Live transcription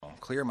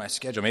clear my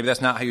schedule. Maybe that's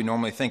not how you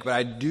normally think, but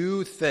I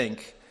do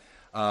think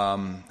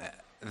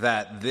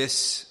that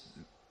this,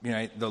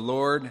 the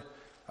Lord,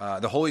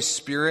 the Holy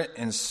Spirit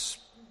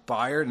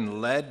inspired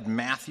and led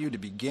Matthew to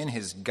begin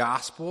his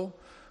gospel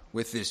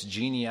with this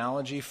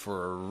genealogy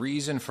for a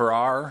reason, for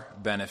our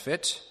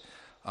benefit.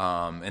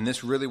 And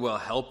this really will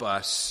help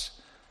us,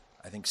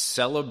 I think,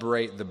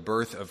 celebrate the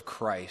birth of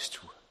Christ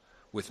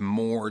with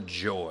more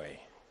joy.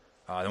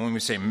 When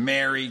we say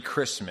Merry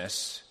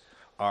Christmas,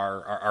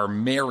 our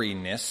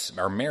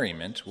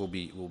merriment will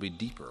be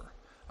deeper.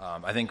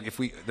 I think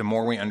the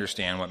more we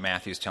understand what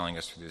Matthew is telling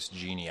us through this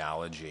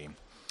genealogy,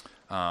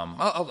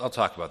 I'll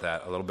talk about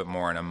that a little bit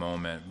more in a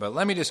moment. But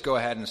let me just go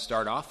ahead and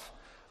start off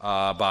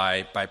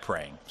by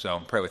praying.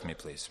 So pray with me,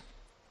 please.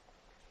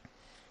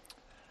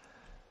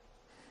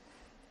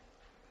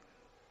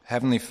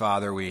 Heavenly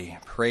Father, we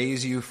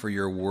praise you for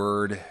your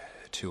word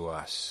to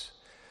us,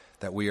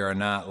 that we are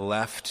not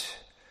left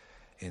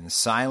in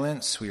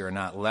silence, we are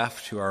not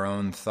left to our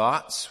own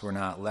thoughts, we're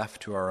not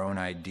left to our own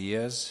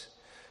ideas.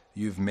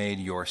 You've made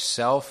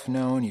yourself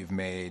known, you've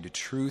made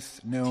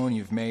truth known,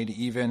 you've made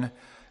even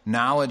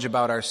knowledge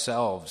about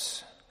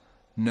ourselves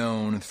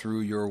known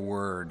through your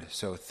word.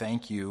 So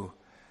thank you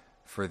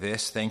for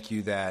this. Thank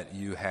you that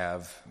you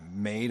have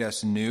made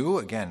us new,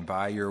 again,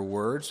 by your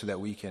word, so that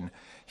we can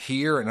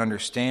hear and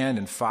understand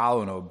and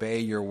follow and obey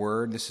your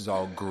word. This is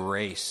all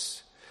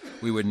grace.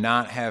 We would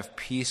not have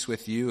peace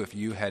with you if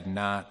you had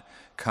not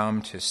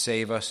come to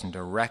save us and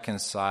to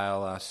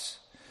reconcile us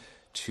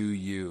to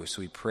you.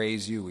 So we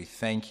praise you, we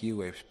thank you.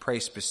 We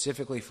pray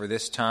specifically for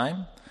this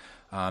time,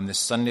 this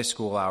Sunday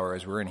school hour,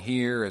 as we're in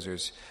here, as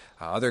there's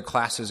other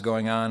classes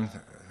going on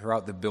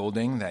throughout the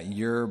building, that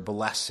your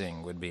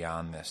blessing would be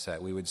on this,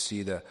 that we would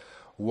see the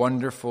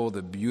wonderful,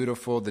 the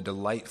beautiful, the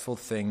delightful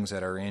things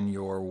that are in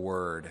your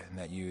word, and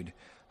that you'd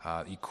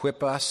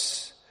equip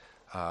us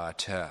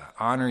to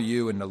honor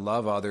you and to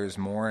love others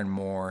more and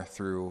more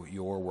through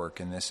your work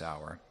in this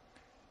hour.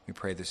 We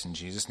pray this in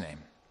Jesus' name.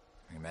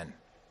 Amen.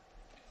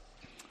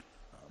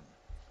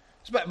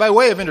 So by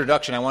way of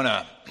introduction, I want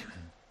to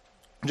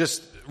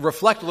just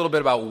reflect a little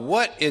bit about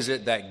what is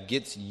it that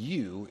gets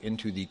you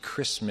into the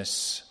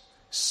Christmas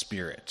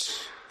spirit.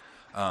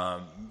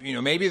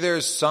 Maybe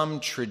there's some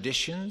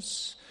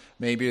traditions,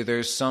 maybe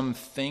there's some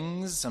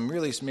things, some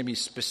really maybe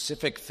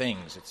specific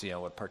things. It's,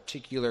 a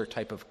particular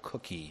type of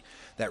cookie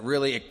that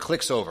really it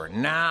clicks over.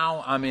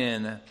 Now I'm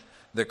in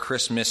the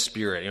Christmas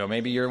spirit.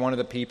 Maybe you're one of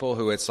the people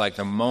who it's like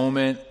the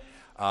moment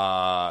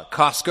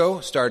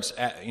Costco starts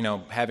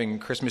having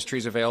Christmas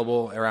trees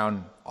available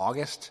around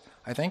August,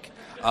 I think.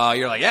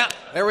 You're like, yeah,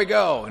 there we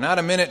go. Not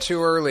a minute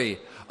too early.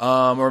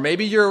 Or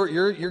maybe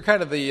you're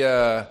kind of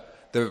the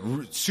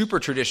super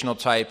traditional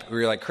type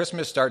where you're like,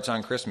 Christmas starts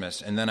on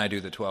Christmas and then I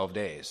do the 12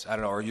 days. I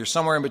don't know, or you're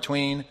somewhere in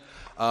between.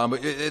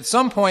 But at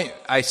some point,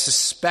 I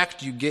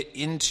suspect you get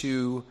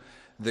into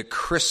the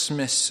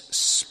Christmas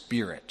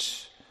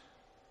spirit.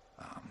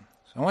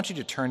 So I want you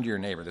to turn to your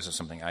neighbor. This is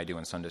something I do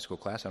in Sunday school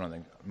class. I don't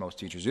think most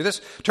teachers do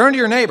this. Turn to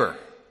your neighbor.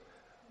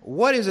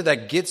 What is it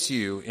that gets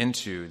you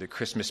into the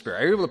Christmas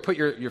spirit? Are you able to put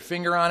your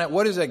finger on it?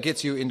 What is it that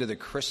gets you into the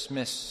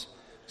Christmas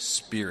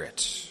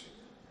spirit?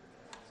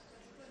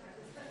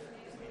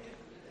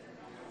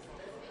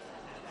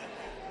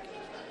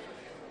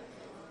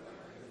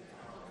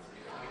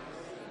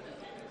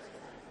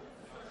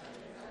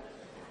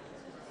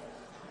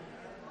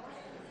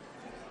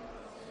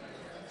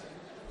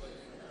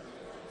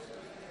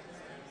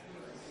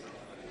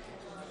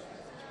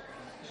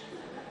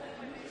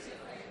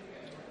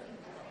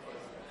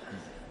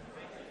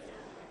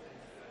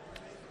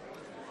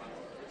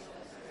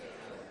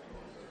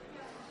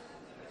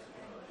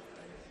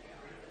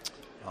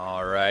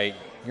 All right,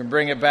 you can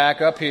bring it back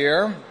up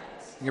here.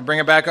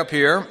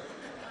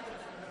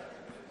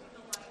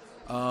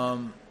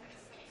 I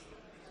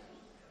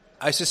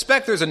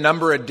suspect there's a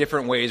number of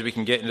different ways we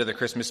can get into the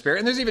Christmas spirit,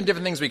 and there's even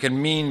different things we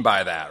can mean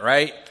by that,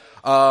 right?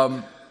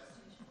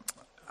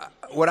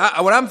 What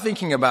I'm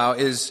thinking about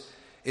is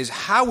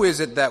how is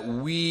it that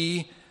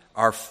we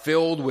are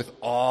filled with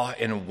awe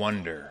and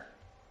wonder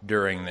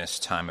during this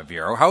time of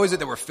year? Or how is it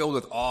that we're filled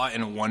with awe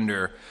and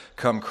wonder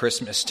come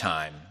Christmas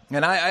time?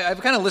 And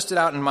I've kind of listed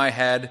out in my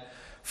head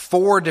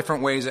 4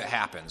 different ways it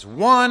happens.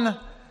 One,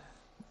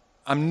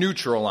 I'm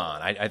neutral on.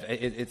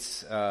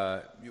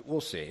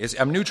 We'll see.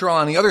 I'm neutral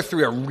on. The other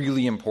 3 are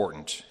really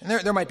important. And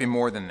there might be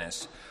more than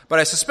this. But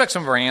I suspect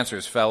some of our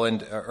answers fell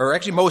into, or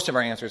actually most of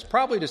our answers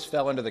probably just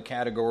fell into the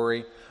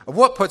category of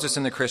what puts us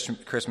in the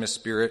Christmas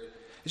spirit.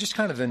 It's just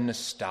kind of the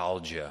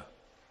nostalgia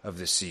of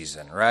the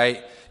season, right?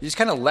 You just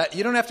kind of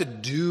you don't have to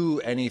do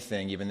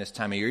anything even this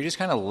time of year. You just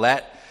kind of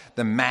let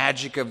the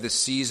magic of the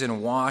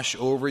season wash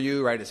over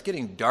you, right? It's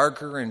getting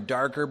darker and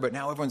darker, but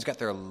now everyone's got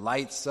their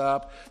lights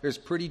up. There's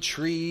pretty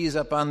trees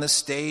up on the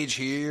stage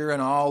here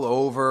and all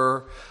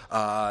over.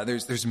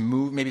 There's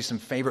maybe some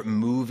favorite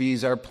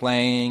movies are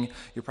playing.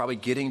 You're probably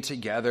getting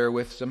together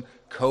with some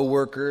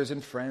coworkers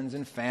and friends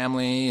and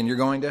family, and you're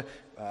going to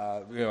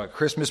a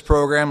Christmas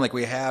program like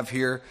we have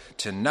here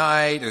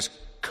tonight. There's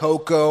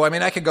Coco. I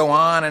mean, I could go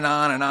on and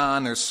on and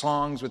on. There's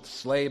songs with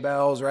sleigh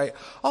bells, right?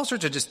 All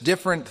sorts of just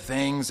different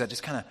things that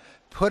just kind of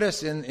put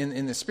us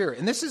in the spirit.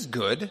 And this is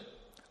good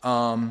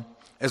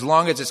as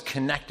long as it's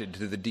connected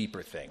to the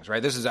deeper things,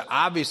 right? This is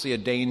obviously a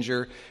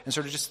danger and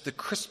sort of just the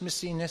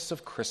Christmassiness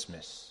of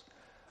Christmas,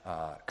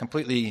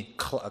 completely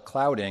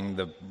clouding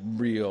the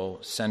real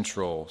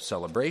central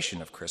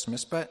celebration of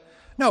Christmas. But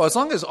no, as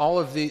long as all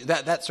of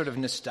that sort of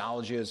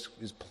nostalgia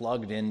is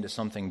plugged into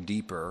something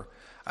deeper,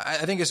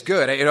 I think it's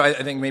good.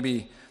 I think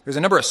maybe there's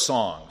a number of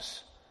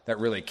songs that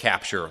really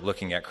capture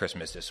looking at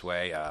Christmas this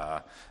way.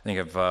 I think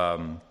of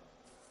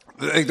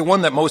the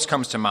one that most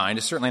comes to mind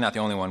is certainly not the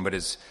only one, but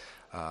is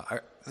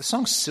the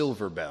song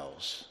 "Silver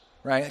Bells."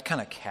 Right, it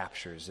kind of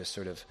captures this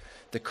sort of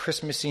the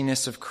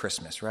Christmassiness of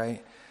Christmas.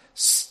 Right,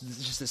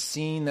 just the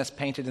scene that's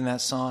painted in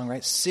that song.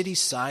 Right, city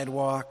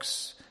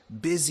sidewalks,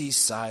 busy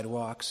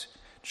sidewalks,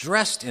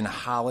 dressed in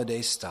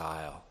holiday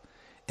style.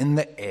 In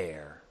the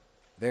air,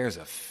 there's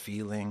a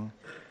feeling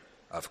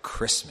of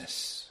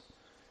Christmas.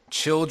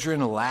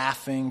 Children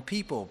laughing,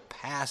 people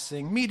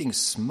passing, meeting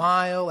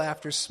smile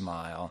after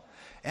smile.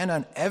 And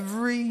on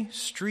every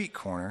street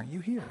corner,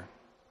 you hear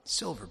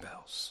silver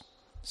bells,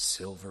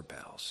 silver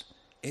bells.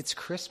 It's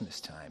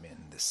Christmas time in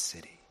the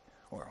city,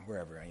 or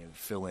wherever you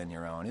fill in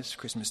your own. It's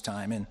Christmas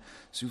time in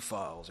Sioux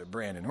Falls or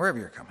Brandon, wherever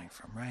you're coming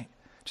from, right?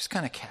 Just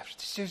kind of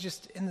captures. There's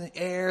just in the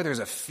air, there's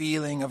a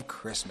feeling of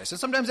Christmas. And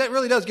sometimes that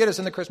really does get us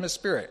in the Christmas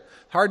spirit.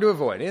 Hard to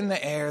avoid. In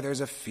the air, there's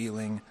a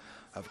feeling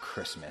of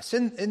Christmas.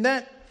 And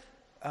that,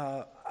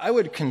 I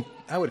would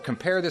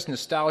compare this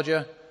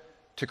nostalgia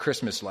to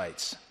Christmas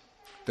lights.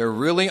 They're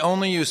really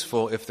only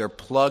useful if they're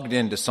plugged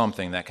into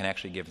something that can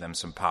actually give them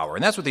some power.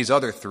 And that's what these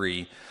other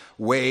three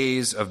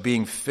ways of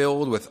being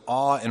filled with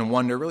awe and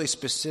wonder, really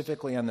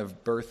specifically on the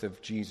birth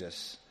of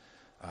Jesus,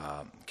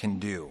 can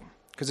do.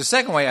 Because the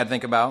second way I'd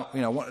think about,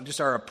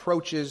 just our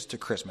approaches to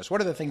Christmas. What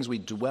are the things we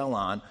dwell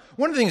on?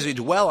 One of the things we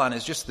dwell on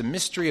is just the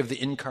mystery of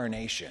the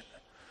incarnation.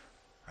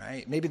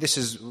 Right? Maybe this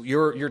is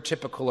your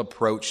typical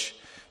approach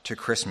to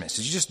Christmas.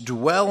 Is you just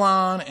dwell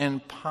on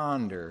and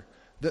ponder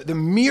the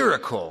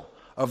miracle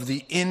of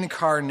the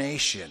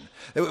incarnation.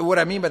 What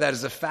I mean by that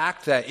is the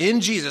fact that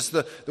in Jesus,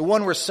 the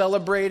one we're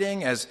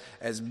celebrating as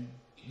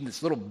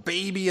this little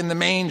baby in the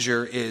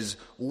manger is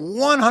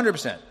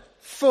 100%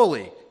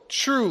 fully,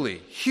 truly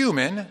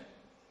human,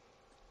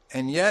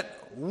 and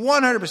yet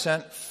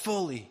 100%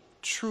 fully,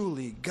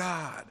 truly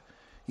God.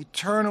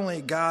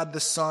 Eternally God the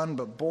Son,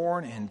 but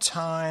born in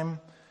time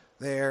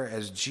there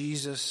as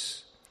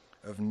Jesus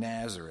of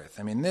Nazareth.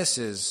 I mean, this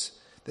is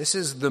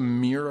the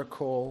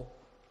miracle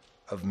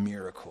of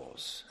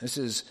miracles. This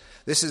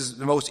is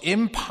the most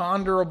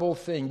imponderable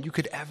thing you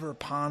could ever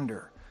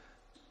ponder.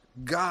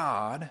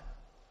 God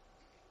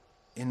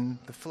in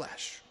the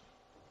flesh.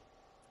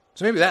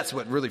 So maybe that's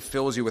what really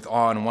fills you with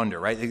awe and wonder,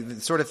 right? The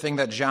sort of thing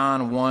that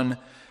John 1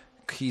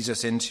 keys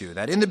us into.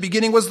 That in the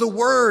beginning was the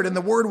Word, and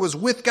the Word was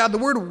with God. The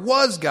Word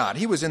was God.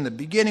 He was in the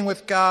beginning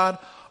with God.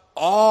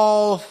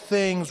 All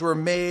things were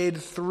made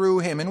through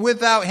him, and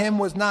without him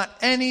was not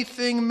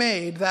anything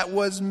made that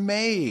was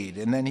made.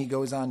 And then he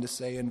goes on to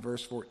say in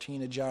verse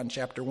 14 of John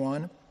chapter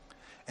 1,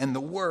 and the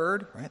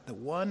Word, right, the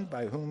one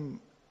by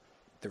whom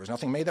there was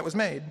nothing made that was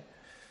made,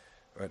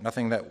 but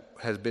nothing that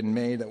has been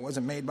made that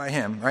wasn't made by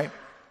him, right?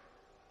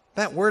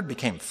 That Word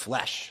became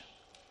flesh,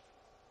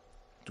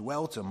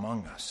 dwelt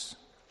among us.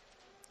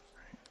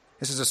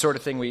 This is the sort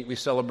of thing we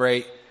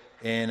celebrate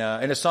in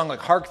a song like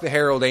Hark the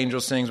Herald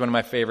Angels Sings, one of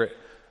my favorite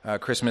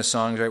Christmas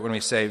songs, right? When we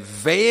say,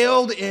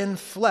 veiled in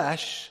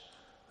flesh,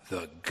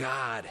 the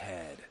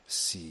Godhead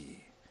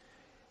see.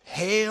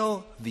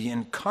 Hail the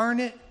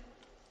incarnate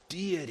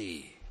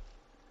deity,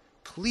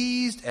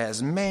 pleased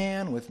as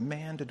man with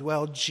man to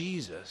dwell,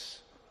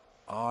 Jesus,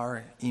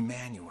 our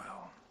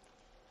Emmanuel.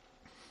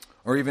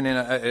 Or even in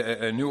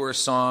a newer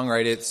song,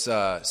 right? It's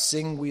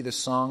Sing We the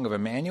Song of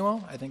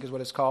Emmanuel, I think is what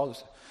it's called.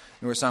 It's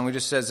a newer song, which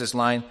just says this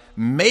line,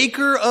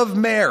 Maker of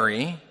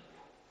Mary,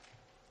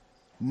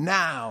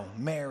 now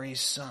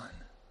Mary's son.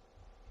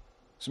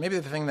 So maybe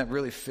the thing that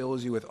really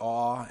fills you with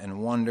awe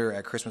and wonder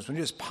at Christmas, when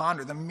you just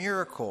ponder the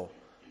miracle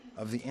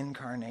of the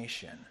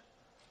incarnation.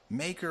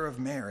 Maker of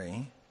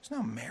Mary is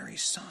now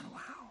Mary's son. Wow.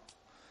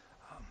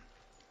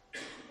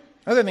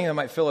 Another thing that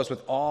might fill us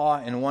with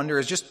awe and wonder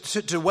is just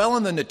to dwell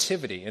on the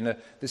nativity and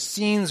the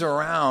scenes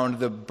around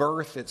the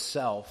birth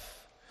itself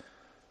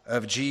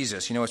of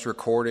Jesus. It's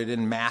recorded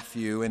in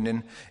Matthew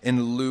and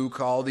in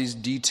Luke, all these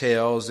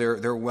details.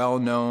 They're well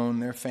known,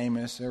 they're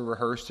famous, they're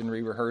rehearsed and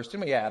re-rehearsed,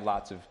 and we add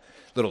lots of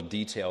little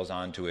details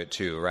onto it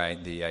too,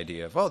 right? The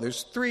idea of,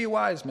 there's 3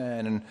 wise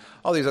men, and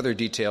all these other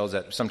details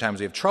that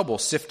sometimes we have trouble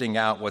sifting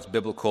out what's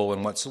biblical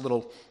and what's a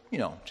little,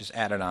 just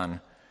added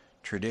on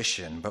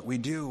tradition. But we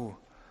do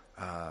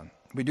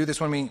this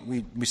when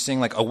we sing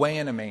like Away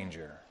in a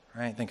Manger,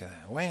 right? Think of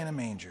that, Away in a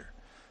Manger.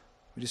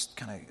 We just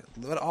kind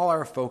of let all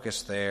our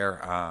focus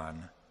there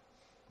on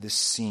this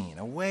scene.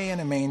 Away in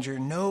a manger,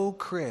 no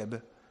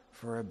crib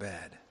for a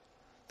bed.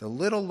 The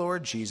little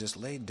Lord Jesus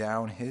laid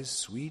down his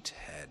sweet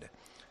head.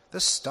 The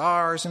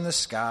stars in the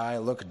sky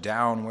look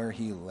down where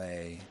he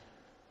lay.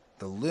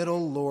 The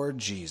little Lord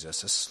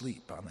Jesus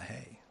asleep on the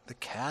hay. The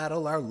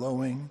cattle are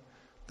lowing,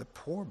 the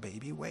poor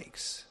baby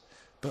wakes.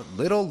 But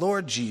little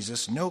Lord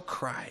Jesus, no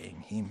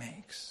crying he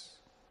makes.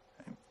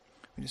 Right?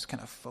 We just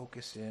kind of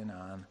focus in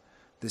on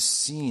this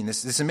scene,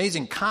 this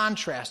amazing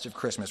contrast of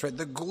Christmas, right?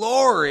 The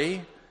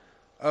glory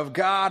of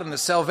God and the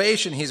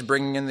salvation he's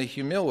bringing in, the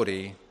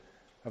humility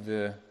of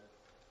the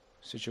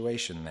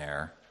situation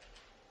there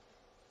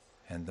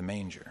and the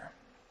manger.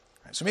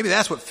 Right? So maybe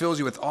that's what fills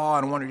you with awe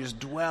and wonder. Just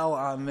dwell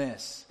on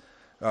this.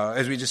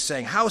 As we just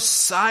sang, how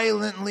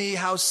silently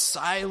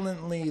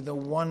the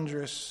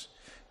wondrous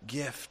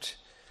gift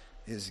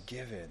is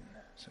given.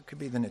 So it could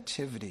be the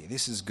nativity.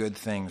 This is good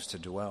things to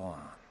dwell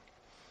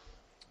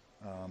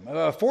on.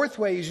 A fourth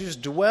way is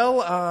just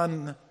dwell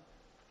on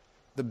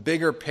the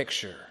bigger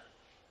picture.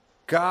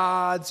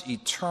 God's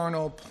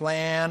eternal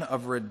plan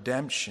of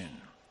redemption.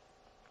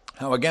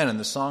 Now again, in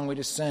the song we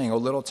just sang, O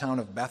Little Town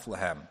of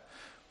Bethlehem,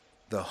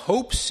 the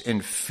hopes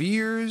and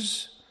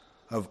fears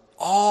of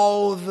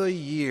all the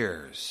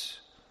years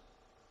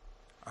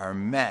are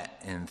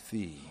met in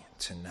thee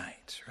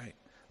tonight, right?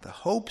 The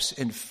hopes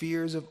and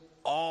fears of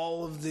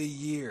all of the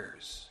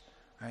years,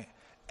 right?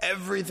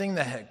 Everything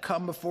that had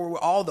come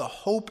before, all the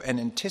hope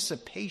and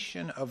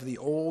anticipation of the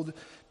Old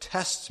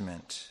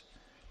Testament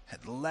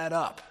had led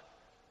up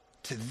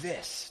to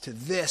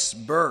this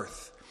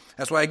birth.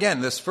 That's why,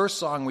 again, this first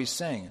song we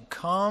sang,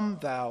 Come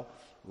Thou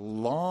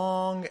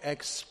Long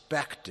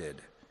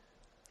Expected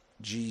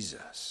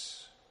Jesus.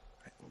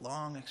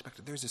 Long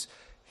expected. There's this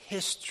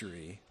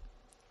history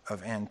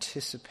of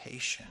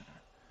anticipation.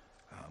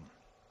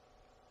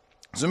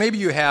 So maybe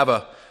you have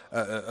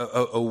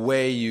a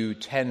way you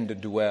tend to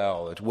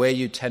dwell, a way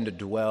you tend to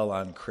dwell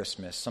on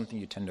Christmas, something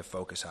you tend to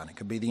focus on. It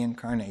could be the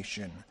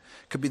incarnation.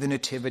 It could be the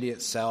nativity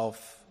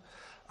itself.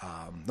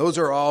 Those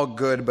are all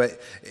good,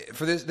 but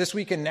for this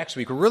week and next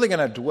week, we're really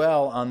going to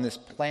dwell on this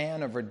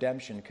plan of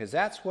redemption, because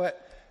that's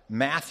what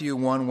Matthew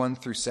 1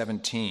 through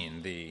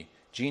 17, the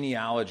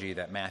genealogy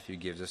that Matthew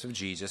gives us of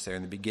Jesus there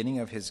in the beginning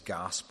of his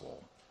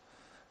gospel,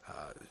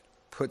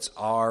 puts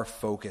our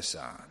focus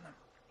on.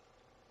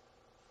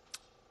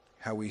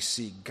 How we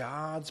see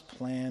God's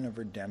plan of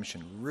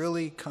redemption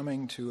really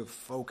coming to a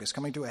focus,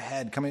 coming to a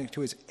head, coming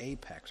to its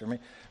apex. Or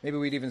maybe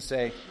we'd even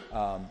say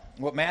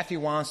what Matthew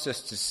wants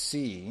us to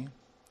see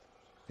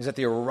is that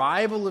the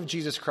arrival of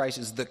Jesus Christ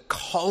is the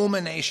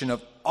culmination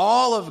of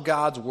all of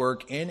God's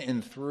work in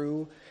and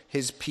through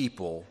his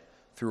people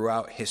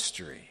throughout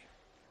history.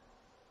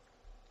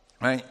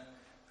 Right?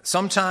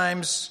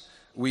 Sometimes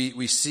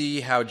we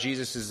see how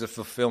Jesus is the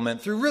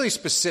fulfillment through really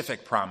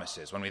specific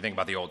promises when we think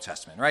about the Old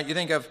Testament, right? You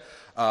think of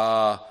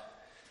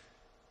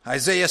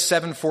Isaiah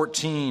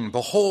 7:14,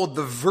 Behold,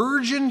 the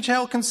virgin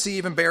shall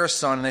conceive and bear a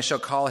son, and they shall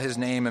call his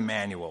name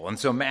Emmanuel. And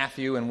so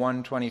Matthew in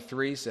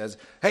 1:23 says,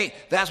 hey,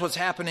 that's what's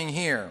happening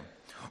here.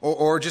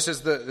 Or just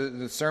as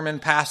the sermon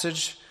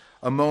passage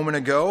a moment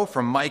ago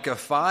from Micah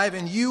 5,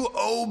 and you,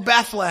 O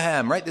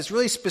Bethlehem, right? This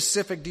really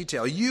specific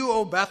detail. You,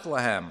 O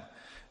Bethlehem,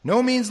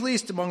 no means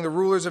least among the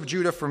rulers of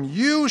Judah, from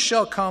you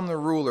shall come the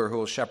ruler who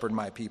will shepherd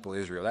my people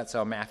Israel. That's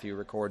how Matthew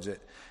records it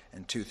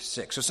in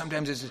 2:6. So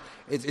sometimes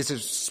it's a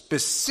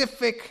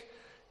specific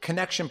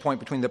connection point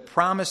between the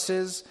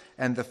promises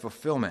and the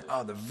fulfillment.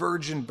 Oh, the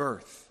virgin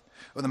birth,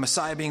 or the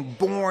Messiah being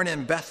born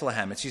in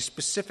Bethlehem. It's these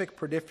specific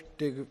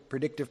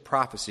predictive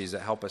prophecies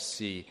that help us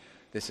see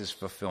this is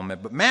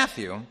fulfillment. But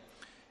Matthew,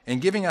 in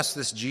giving us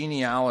this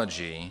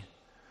genealogy,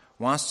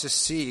 wants to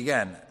see,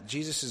 again,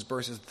 Jesus'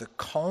 birth is the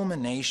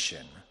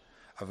culmination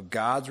of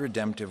God's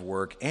redemptive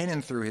work in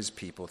and through his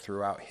people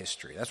throughout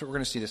history. That's what we're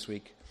going to see this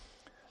week.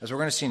 That's what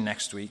we're going to see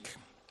next week.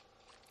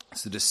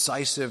 It's the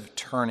decisive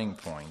turning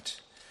point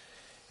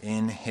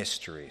in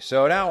history.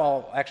 So now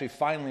I'll actually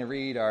finally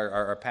read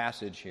our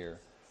passage here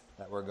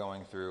that we're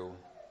going through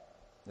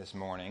this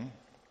morning.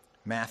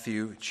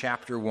 Matthew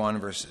chapter 1,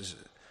 verses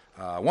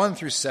 1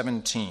 through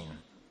 17.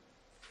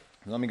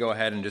 Let me go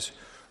ahead and just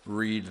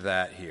read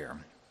that here.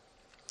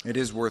 It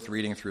is worth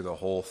reading through the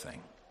whole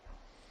thing.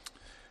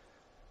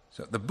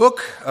 So, the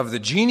book of the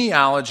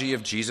genealogy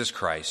of Jesus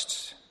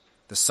Christ,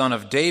 the son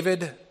of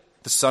David,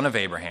 the son of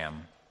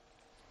Abraham.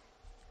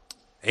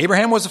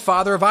 Abraham was the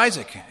father of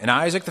Isaac, and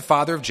Isaac the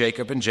father of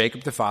Jacob, and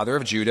Jacob the father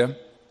of Judah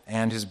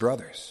and his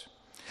brothers.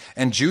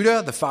 And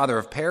Judah the father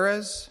of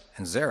Perez,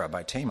 and Zerah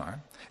by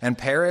Tamar, and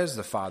Perez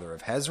the father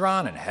of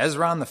Hezron, and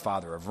Hezron the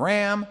father of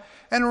Ram,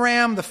 and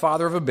Ram the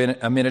father of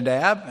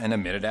Amminadab, and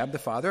Amminadab the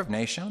father of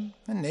Nahshon,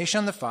 and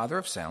Nahshon the father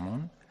of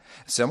Salmon,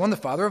 Salmon the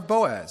father of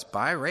Boaz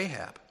by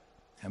Rahab,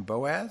 and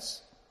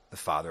Boaz the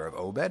father of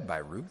Obed by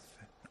Ruth,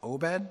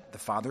 Obed the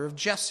father of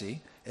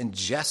Jesse, and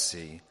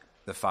Jesse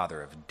the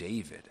father of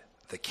David,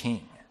 the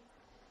king.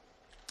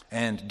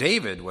 And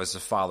David was the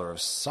father of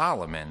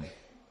Solomon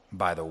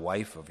by the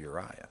wife of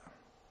Uriah.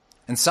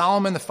 and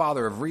Solomon the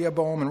father of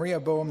Rehoboam, and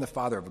Rehoboam the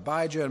father of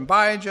Abijah, and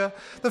Abijah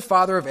the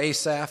father of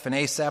Asaph, and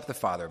Asaph the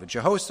father of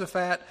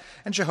Jehoshaphat,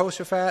 and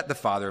Jehoshaphat the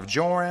father of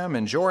Joram,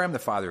 and Joram the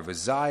father of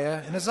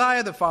Uzziah, and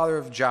Uzziah the father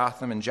of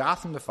Jotham, and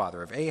Jotham the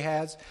father of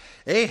Ahaz,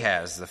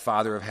 Ahaz the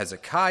father of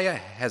Hezekiah,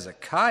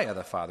 Hezekiah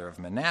the father of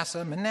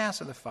Manasseh,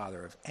 Manasseh the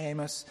father of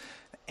Amos,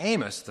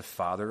 Amos the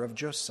father of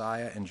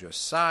Josiah, and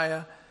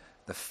Josiah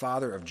the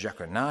father of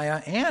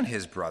Jeconiah and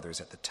his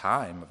brothers at the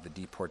time of the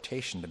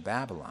deportation to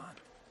Babylon.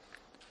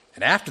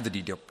 And after the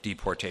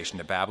deportation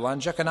to Babylon,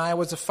 Jeconiah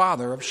was the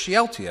father of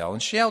Shealtiel,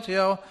 and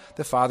Shealtiel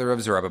the father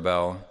of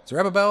Zerubbabel,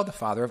 Zerubbabel the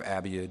father of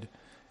Abiud,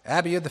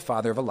 Abiud the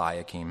father of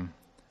Eliakim,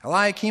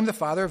 Eliakim the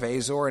father of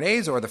Azor, and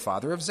Azor the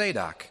father of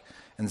Zadok,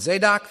 and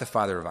Zadok the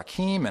father of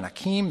Achim, and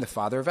Achim the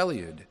father of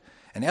Eliud,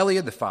 and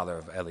Eliud the father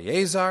of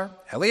Eleazar,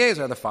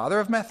 Eleazar the father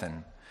of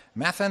Methan,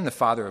 Methan the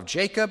father of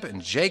Jacob,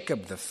 and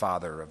Jacob the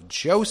father of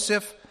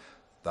Joseph,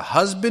 the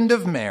husband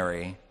of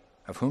Mary,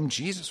 of whom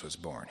Jesus was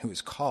born, who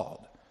is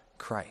called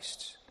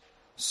Christ.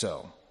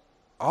 So,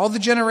 all the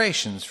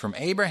generations from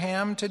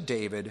Abraham to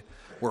David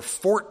were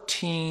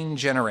 14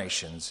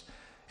 generations,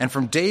 and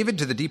from David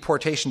to the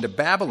deportation to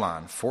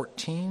Babylon,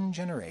 14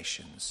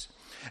 generations.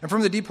 And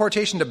from the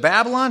deportation to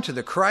Babylon to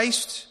the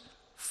Christ,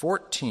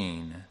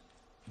 14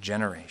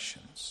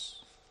 generations.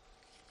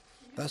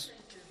 Thus,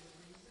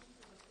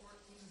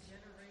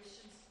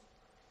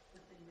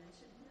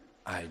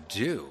 I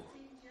do.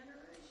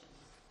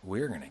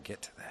 We're going to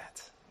get to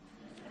that.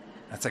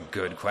 That's a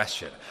good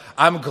question.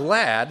 I'm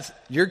glad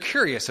you're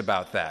curious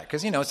about that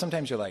because,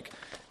 sometimes you're like,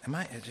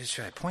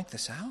 should I point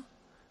this out?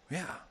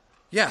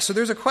 Yeah, so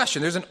there's a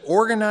question. There's an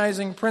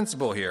organizing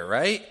principle here,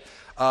 right?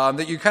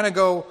 That you kind of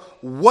go,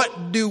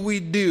 what do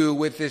we do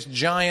with this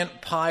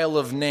giant pile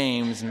of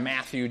names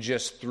Matthew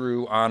just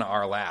threw on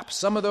our lap?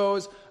 Some of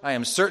those, I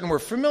am certain, were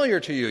familiar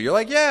to you. You're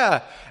like,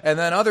 yeah. And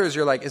then others,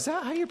 you're like, is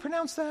that how you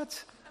pronounce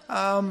that?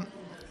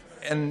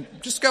 And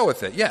just go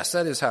with it. Yes,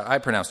 that is how I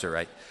pronounced it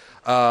right.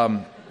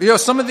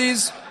 Some of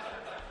these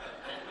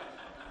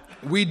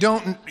we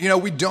don't know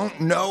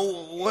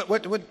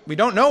what we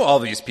don't know all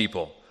these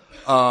people.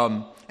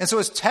 And so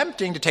it's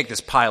tempting to take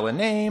this pile of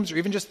names or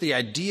even just the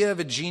idea of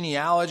a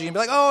genealogy and be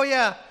like, oh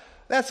yeah,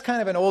 that's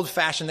kind of an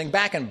old-fashioned thing.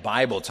 Back in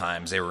Bible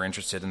times, they were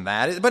interested in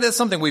that. But it's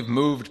something we've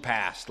moved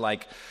past,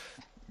 like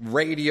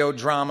radio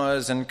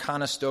dramas and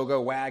Conestoga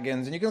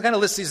wagons, and you can kind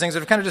of list these things that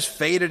have kind of just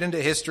faded into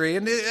history.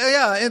 And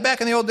back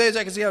in the old days,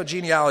 I can see how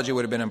genealogy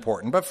would have been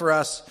important. But for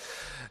us,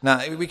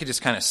 we could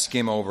just kind of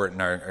skim over it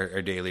in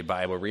our daily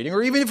Bible reading.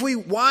 Or even if we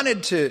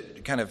wanted to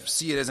kind of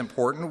see it as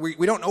important,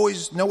 we don't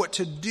always know what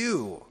to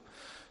do.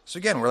 So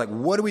again, we're like,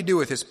 what do we do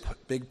with this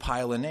big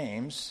pile of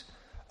names?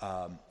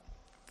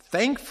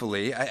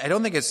 Thankfully, I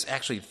don't think it's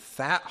actually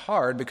that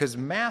hard because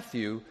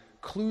Matthew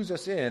clues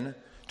us in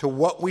to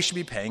what we should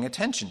be paying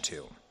attention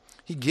to.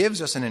 He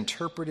gives us an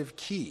interpretive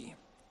key.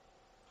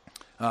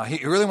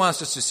 He really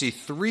wants us to see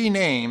three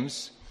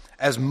names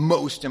as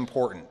most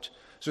important.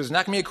 So it's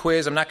not going to be a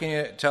quiz. I'm not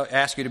going to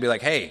ask you to be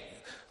like, hey,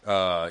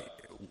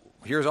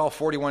 here's all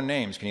 41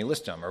 names. Can you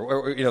list them?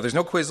 Or there's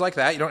no quiz like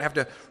that. You don't have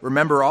to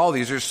remember all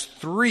these. There's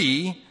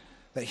three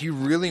that he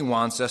really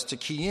wants us to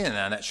key in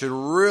on. That should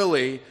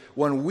really,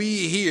 when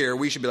we hear,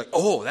 we should be like,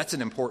 oh, that's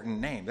an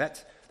important name.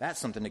 That's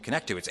something to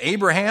connect to. It's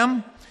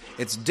Abraham,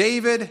 it's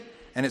David,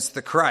 and it's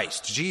the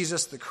Christ,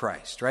 Jesus the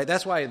Christ, right?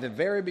 That's why at the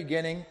very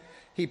beginning,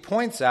 he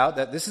points out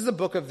that this is a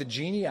book of the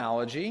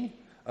genealogy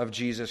of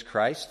Jesus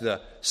Christ,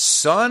 the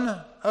son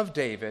of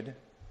David,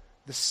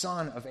 the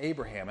son of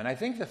Abraham. And I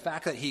think the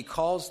fact that he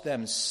calls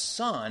them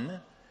son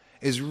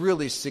is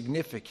really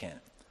significant.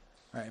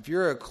 Right? If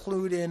you're a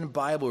clued-in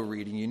Bible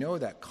reading, you know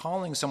that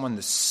calling someone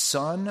the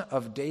son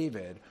of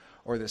David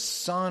or the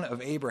son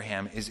of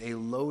Abraham is a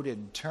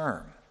loaded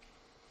term.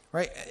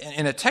 Right?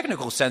 In a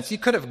technical sense, he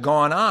could have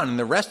gone on in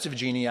the rest of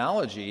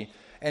genealogy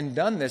and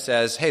done this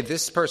as, hey,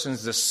 this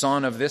person's the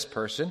son of this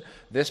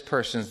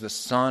person's the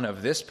son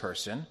of this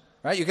person.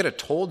 Right? You could have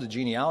told the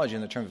genealogy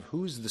in the terms of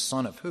who's the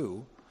son of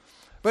who.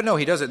 But no,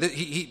 he doesn't.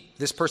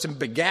 This person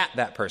begat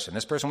that person.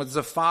 This person was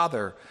the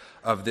father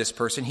of this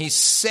person. He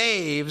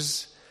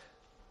saves,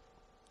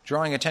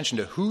 drawing attention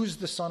to who's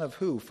the son of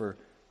who, for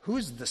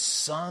who's the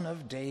son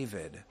of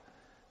David,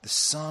 the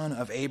son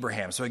of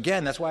Abraham. So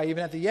again, that's why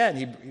even at the end,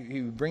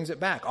 he brings it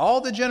back. All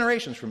the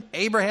generations from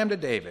Abraham to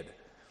David,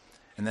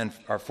 and then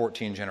our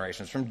 14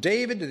 generations. From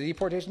David to the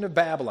deportation to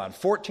Babylon,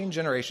 14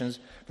 generations.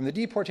 From the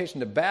deportation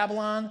to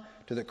Babylon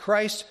to the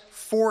Christ,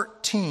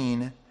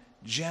 14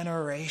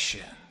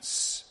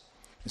 generations.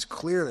 It's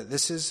clear that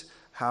this is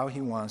how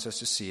he wants us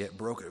to see it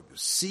broken.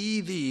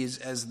 See these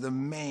as the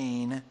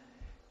main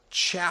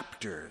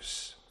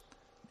chapters.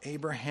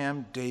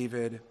 Abraham,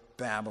 David,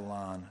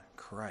 Babylon,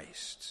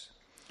 Christ.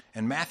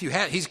 And Matthew,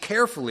 he's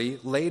carefully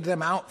laid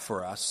them out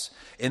for us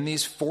in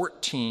these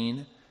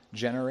 14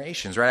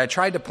 generations, right? I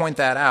tried to point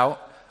that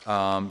out.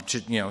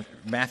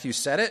 Matthew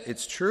said it,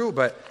 it's true,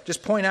 but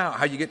just point out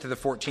how you get to the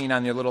 14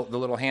 on the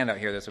little handout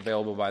here that's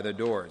available by the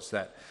doors.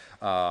 That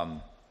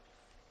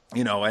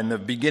And the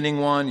beginning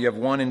one, you have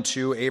 1 and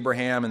 2,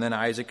 Abraham, and then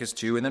Isaac is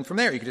 2. And then from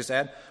there, you could just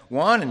add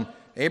 1 and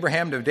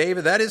Abraham to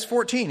David. That is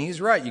 14.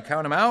 He's right. You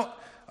count them out.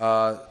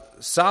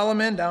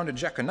 Solomon down to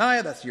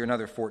Jeconiah. That's your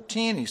another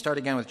 14. And you start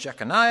again with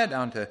Jeconiah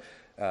down to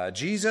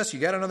Jesus.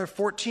 You got another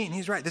 14.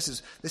 He's right. This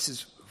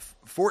is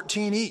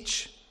 14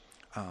 each.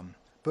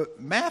 But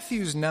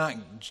Matthew's not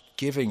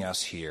giving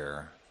us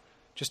here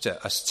just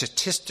a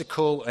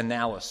statistical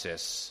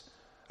analysis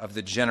of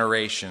the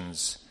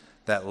generations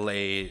that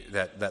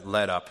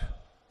led up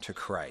to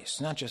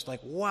Christ. Not just like,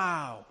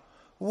 wow,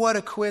 what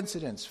a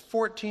coincidence.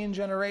 14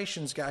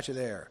 generations got you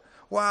there.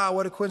 Wow,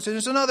 what a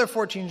coincidence. Another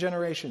 14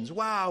 generations.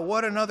 Wow,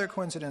 what another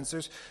coincidence.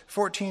 There's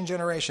 14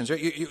 generations.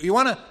 You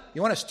want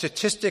a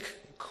statistical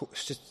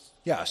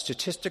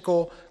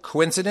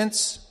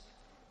coincidence?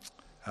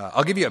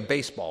 I'll give you a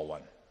baseball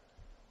one.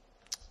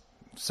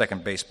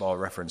 Second baseball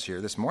reference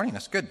here this morning.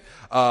 That's good.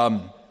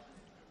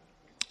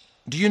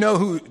 Do you know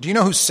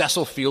who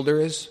Cecil Fielder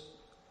is?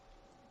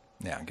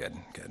 Yeah, good.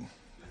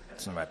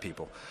 Some of my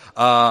people.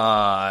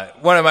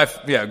 One of my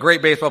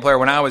great baseball player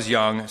when I was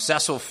young,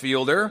 Cecil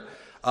Fielder.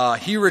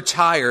 He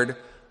retired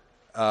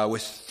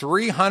with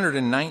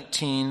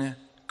 319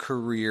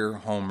 career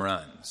home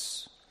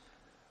runs.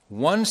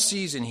 One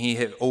season he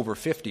hit over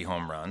 50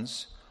 home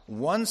runs.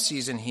 One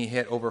season he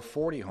hit over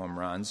 40 home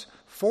runs.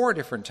 4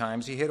 different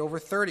times he hit over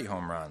 30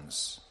 home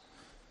runs.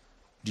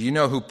 Do you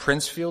know who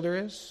Prince Fielder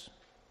is?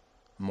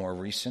 More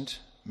recent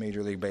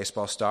Major League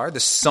Baseball star, the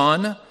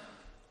son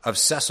of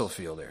Cecil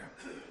Fielder.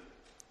 Do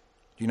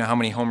you know how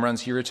many home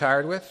runs he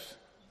retired with?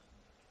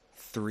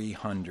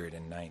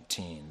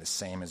 319, the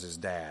same as his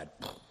dad.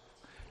 Do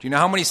you know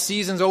how many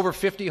seasons over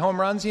 50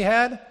 home runs he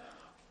had?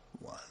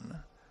 1.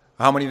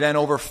 How many then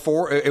over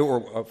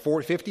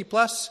 50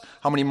 plus?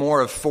 How many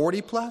more of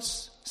 40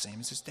 plus? Same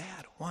as his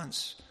dad,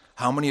 once.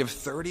 How many of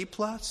 30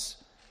 plus?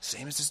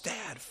 Same as his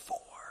dad, 4.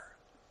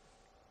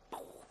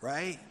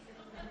 Right?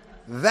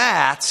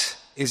 That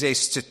is a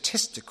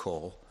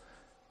statistical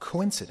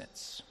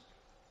coincidence.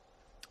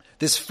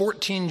 This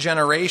 14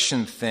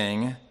 generation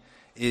thing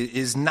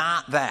is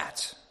not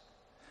that.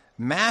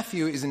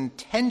 Matthew is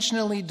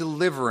intentionally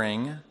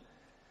delivering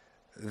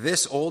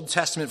this Old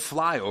Testament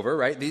flyover,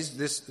 right?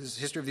 This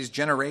history of these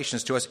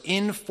generations to us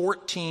in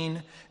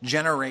 14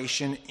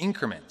 generation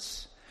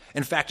increments.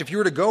 In fact, if you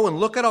were to go and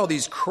look at all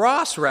these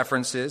cross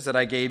references that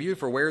I gave you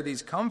for where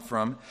these come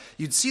from,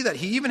 you'd see that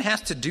he even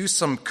has to do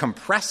some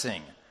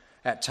compressing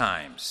at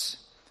times.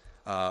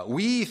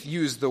 We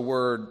use the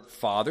word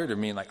father to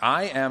mean like,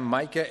 I am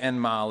Micah and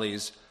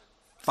Molly's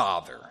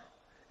father,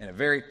 in a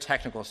very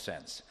technical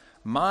sense.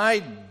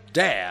 My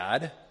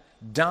dad,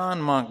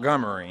 Don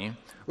Montgomery,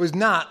 was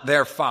not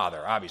their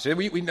father, obviously.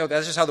 We know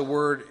that's just how the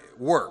word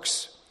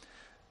works.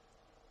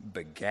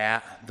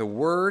 Begat, the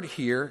word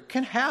here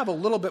can have a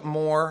little bit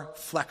more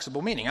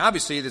flexible meaning.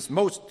 Obviously, this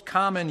most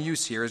common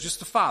use here is just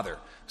the father.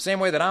 Same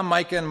way that I'm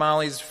Micah and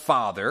Molly's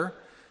father,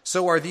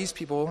 so are these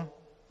people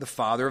the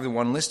father of the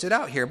one listed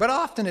out here. But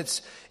often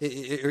it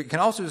can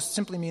also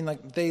simply mean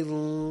like they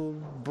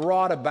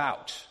brought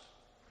about.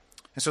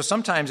 And so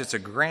sometimes it's a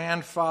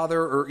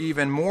grandfather, or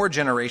even more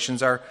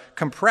generations are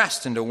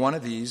compressed into one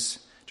of these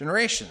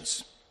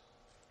generations.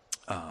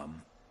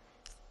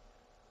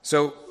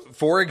 So,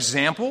 for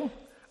example,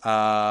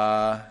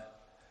 end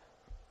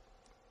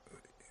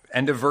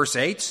of verse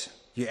 8,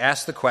 you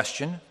ask the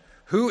question,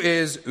 who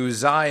is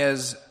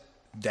Uzziah's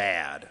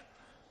dad?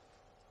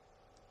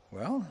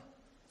 Well,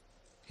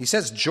 he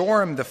says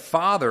Joram, the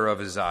father of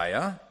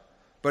Uzziah.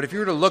 But if you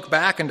were to look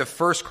back into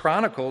 1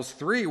 Chronicles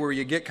 3, where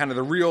you get kind of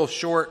the real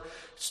short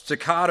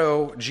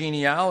staccato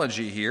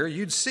genealogy here,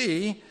 you'd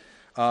see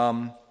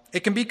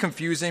it can be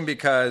confusing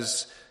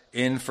because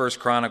in 1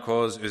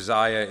 Chronicles,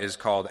 Uzziah is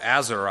called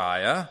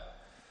Azariah.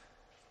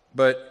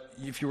 But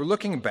if you were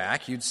looking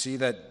back, you'd see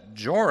that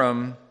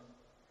Joram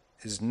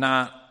is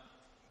not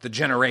the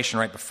generation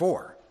right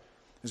before.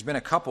 There's been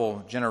a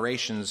couple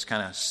generations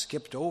kind of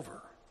skipped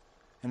over.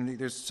 And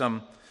there's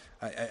some,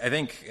 I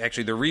think,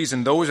 actually, the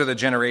reason those are the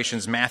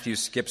generations Matthew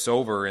skips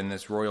over in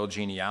this royal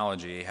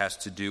genealogy has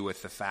to do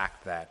with the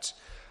fact that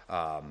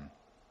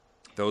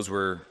those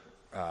were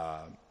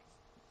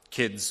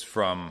kids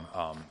from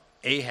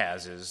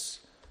Ahaz,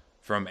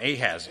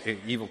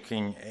 evil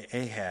king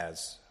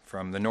Ahaz,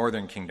 from the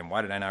northern kingdom.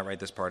 Why did I not write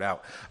this part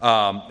out?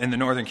 In the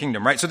northern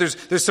kingdom, right? So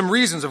there's some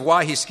reasons of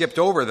why he skipped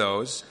over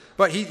those,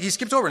 but he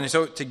skipped over. And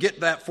so to get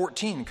that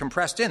 14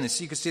 compressed in,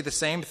 you can see the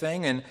same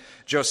thing. And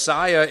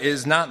Josiah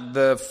is not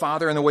the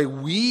father in the way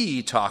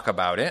we talk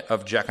about it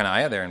of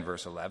Jeconiah there in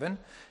verse 11.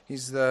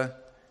 He's the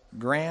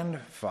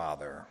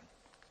grandfather.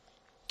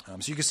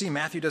 So you can see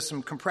Matthew does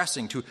some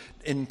compressing to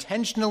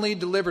intentionally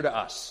deliver to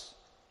us.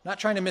 Not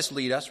trying to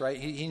mislead us, right?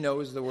 He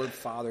knows the word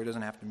father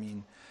doesn't have to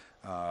mean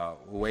the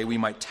way we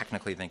might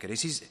technically think it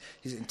is.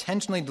 He's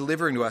intentionally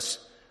delivering to us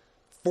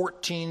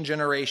 14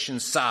 generation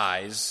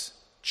size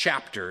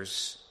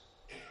chapters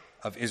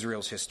of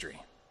Israel's history.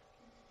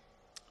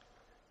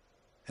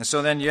 And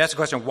so then you ask the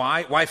question,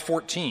 why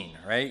 14,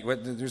 right?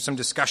 There's some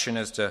discussion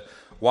as to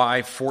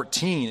why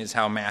 14 is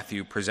how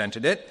Matthew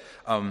presented it.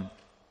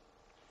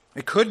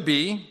 It could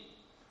be,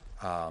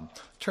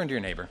 turn to your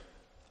neighbor.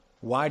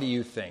 Why do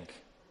you think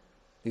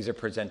these are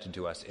presented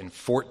to us in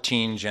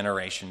 14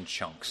 generation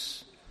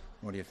chunks?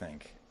 What do you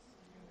think?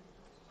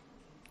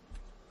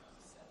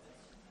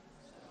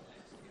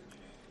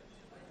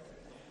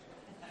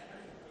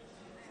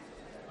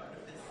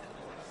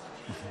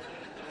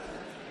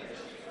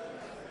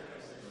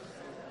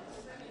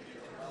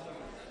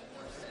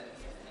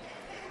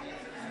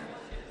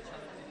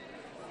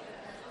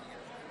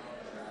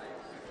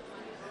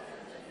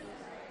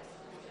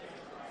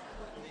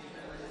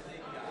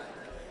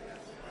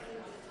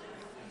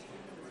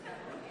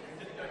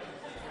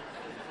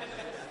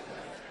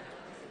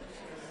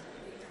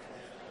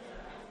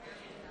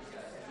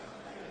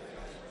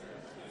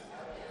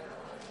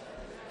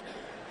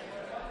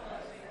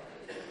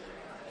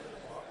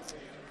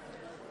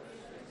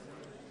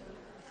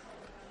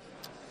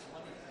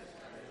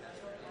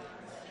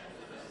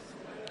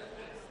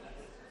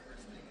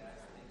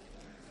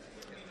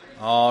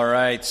 All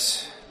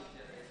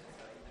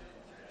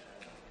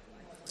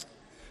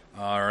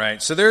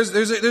right. So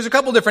there's a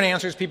couple different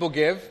answers people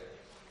give.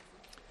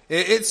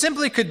 It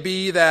simply could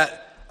be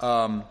that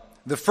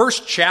the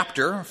first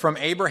chapter from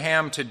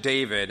Abraham to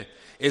David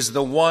is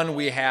the one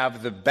we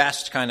have the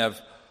best kind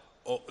of.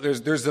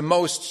 There's the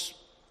most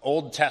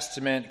Old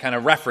Testament kind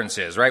of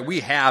references, right? We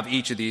have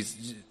each of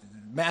these.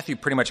 Matthew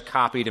pretty much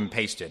copied and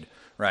pasted,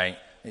 right?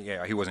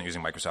 Yeah, he wasn't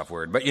using Microsoft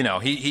Word, but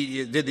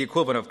he did the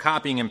equivalent of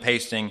copying and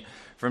pasting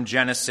from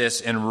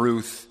Genesis and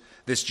Ruth,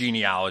 this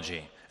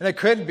genealogy. And it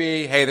could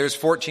be, hey, there's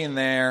 14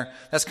 there.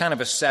 That's kind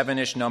of a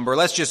 7-ish number.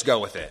 Let's just go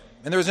with it.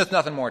 And there's just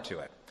nothing more to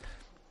it.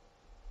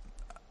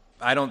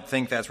 I don't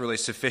think that's really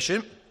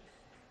sufficient.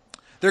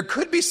 There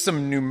could be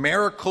some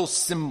numerical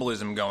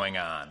symbolism going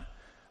on,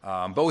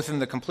 both in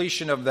the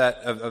completion of that,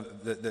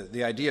 of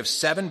the idea of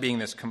 7 being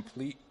this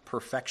complete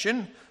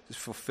perfection, this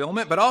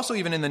fulfillment, but also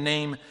even in the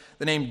name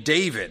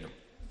David,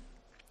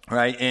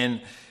 right?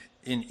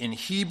 In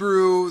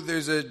Hebrew,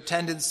 there's a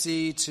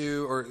tendency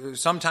to, or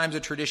sometimes a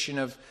tradition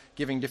of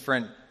giving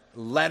different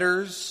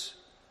letters,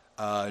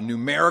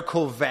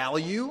 numerical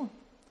value.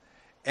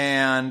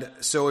 And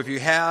so if you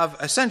have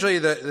essentially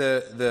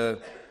the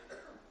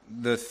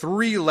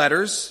 3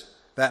 letters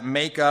that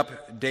make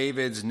up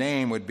David's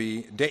name would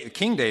be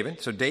King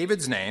David. So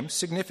David's name,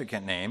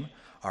 significant name,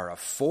 are a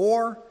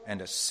 4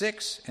 and a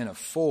 6 and a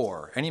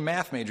 4. Any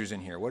math majors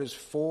in here? What is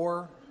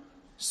 4,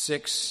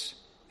 6,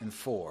 and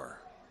 4?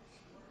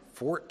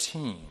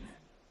 14.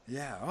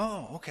 Yeah.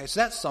 Oh, okay. So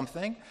that's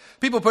something.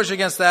 People push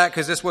against that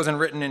because this wasn't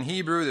written in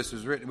Hebrew. This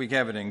was written, we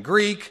have it in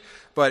Greek.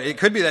 But it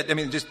could be that,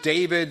 just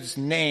David's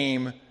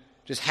name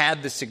just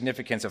had the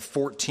significance of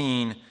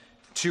 14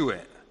 to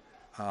it.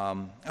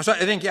 So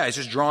I think, it's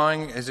just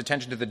drawing his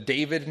attention to the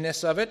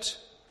Davidness of it.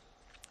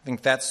 I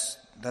think that's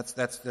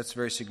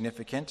very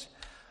significant.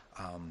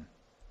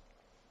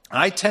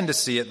 I tend to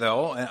see it,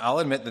 though, and I'll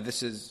admit that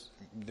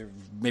there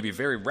may be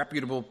very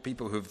reputable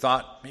people who've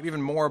thought maybe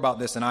even more about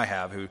this than I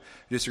have who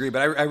disagree,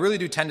 but I really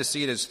do tend to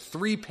see it as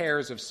 3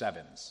 pairs of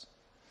 7s,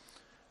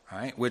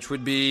 right? Which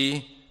would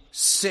be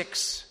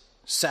 6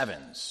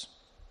 7s,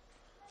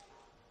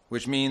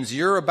 which means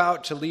you're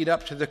about to lead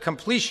up to the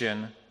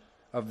completion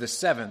of the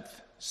 7th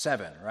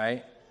 7,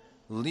 right?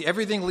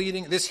 Everything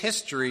leading, this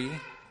history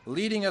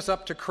leading us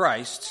up to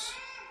Christ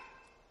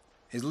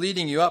is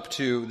leading you up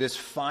to this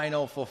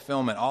final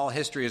fulfillment. All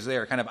history is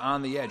there, kind of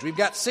on the edge. We've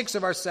got 6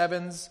 of our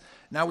 7s.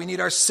 Now we need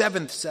our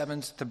 7th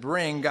 7s to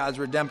bring God's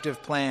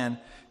redemptive plan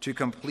to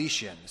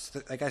completion.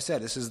 Like I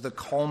said, this is the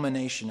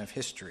culmination of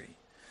history.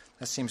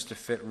 That seems to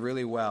fit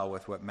really well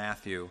with what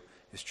Matthew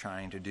is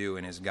trying to do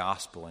in his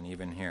gospel and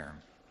even here.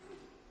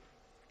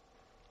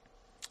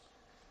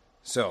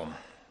 So,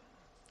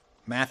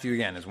 Matthew,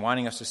 again, is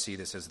wanting us to see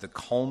this as the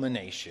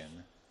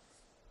culmination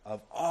of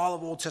all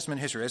of Old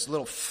Testament history. It's a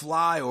little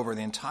flyover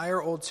the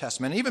entire Old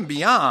Testament, and even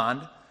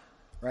beyond,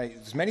 right?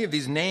 As many of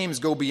these names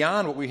go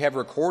beyond what we have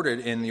recorded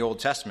in the Old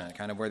Testament,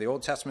 kind of where the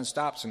Old Testament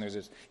stops, and there's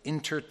this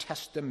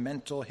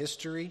intertestamental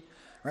history,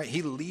 right?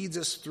 He leads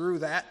us through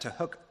that to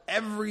hook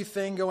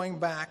everything going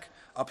back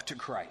up to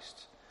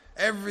Christ.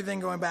 Everything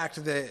going back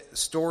to the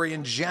story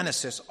in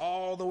Genesis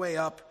all the way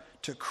up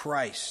to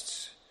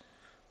Christ.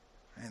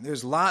 And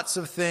there's lots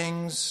of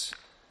things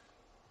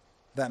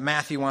that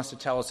Matthew wants to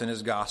tell us in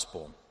his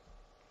gospel.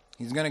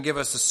 He's going to give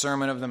us the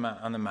Sermon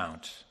on the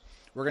Mount.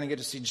 We're going to get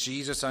to see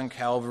Jesus on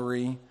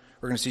Calvary.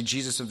 We're going to see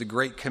Jesus of the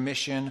Great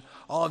Commission.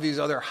 All of these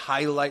other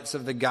highlights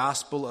of the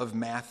Gospel of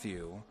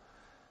Matthew.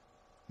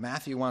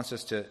 Matthew wants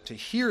us to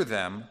hear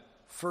them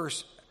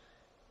first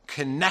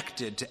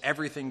connected to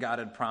everything God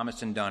had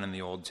promised and done in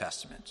the Old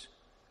Testament.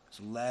 It's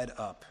led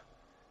up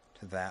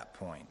to that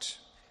point.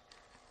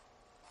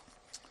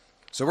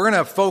 So we're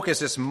going to focus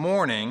this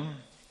morning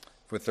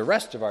with the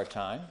rest of our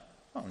time,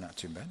 not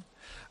too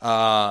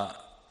bad,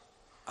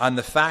 on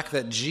the fact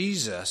that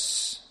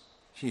Jesus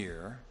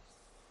here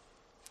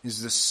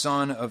is the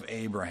son of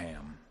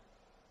Abraham.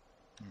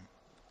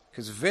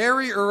 Because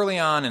very early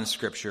on in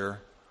Scripture,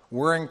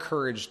 we're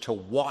encouraged to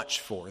watch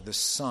for the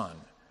son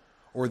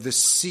or the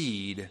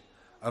seed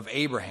of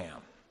Abraham.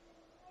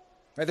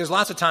 Right? There's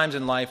lots of times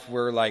in life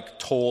we're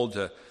told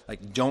to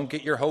don't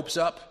get your hopes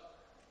up.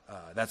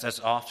 That's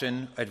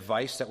often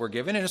advice that we're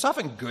given, and it's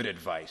often good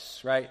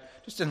advice, right?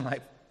 Just in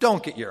life,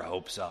 don't get your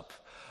hopes up.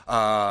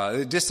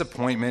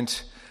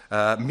 Disappointment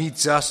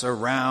meets us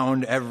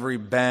around every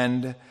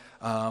bend.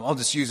 I'll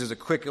just use as a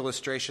quick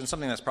illustration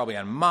something that's probably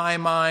on my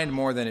mind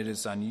more than it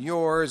is on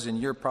yours, and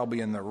you're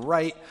probably in the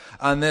right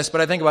on this, but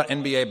I think about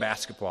NBA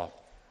basketball.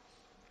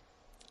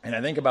 And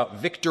I think about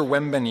Victor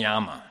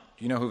Wembanyama.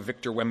 Do you know who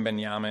Victor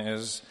Wembanyama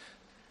is?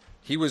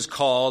 He was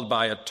called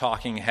by a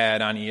talking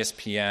head on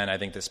ESPN, I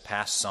think this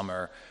past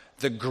summer,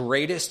 the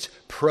greatest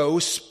pro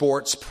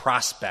sports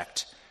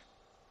prospect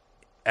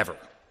ever.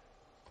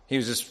 He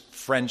was this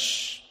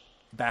French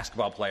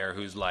basketball player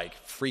who's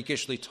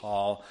freakishly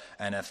tall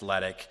and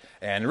athletic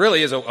and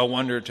really is a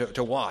wonder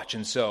to watch.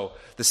 And so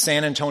the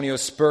San Antonio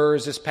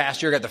Spurs this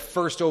past year got the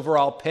first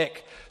overall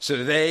pick.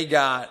 So they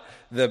got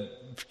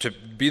to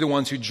be the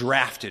ones who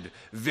drafted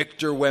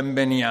Victor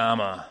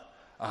Wembanyama.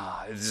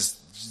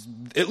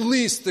 At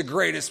least the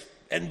greatest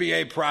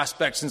NBA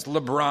prospect since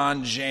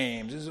LeBron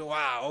James.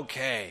 Wow,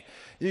 okay.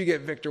 You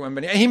get Victor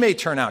Wembanyama. He may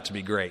turn out to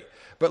be great.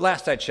 But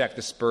last I checked,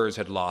 the Spurs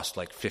had lost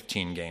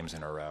 15 games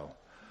in a row.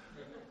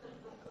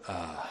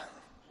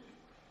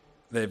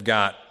 They've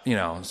got,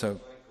 so...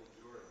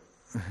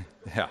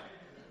 yeah.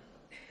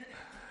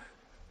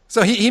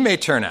 So he may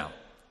turn out.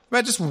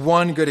 But just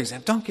one good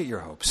example. Don't get your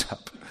hopes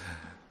up.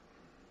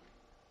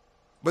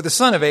 But the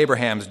son of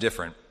Abraham's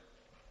different.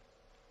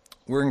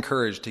 We're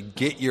encouraged to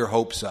get your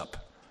hopes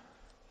up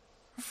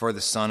for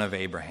the son of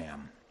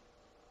Abraham.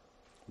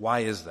 Why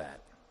is that?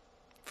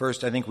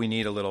 First, I think we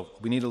need a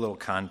little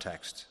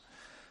context.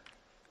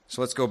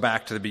 So let's go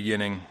back to the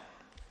beginning.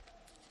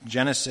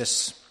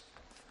 Genesis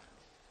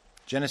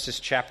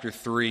chapter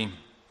 3.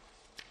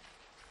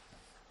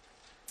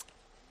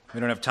 We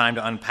don't have time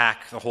to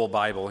unpack the whole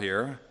Bible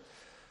here,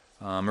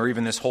 or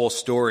even this whole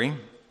story.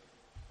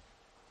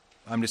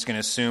 I'm just going to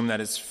assume that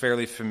it's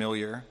fairly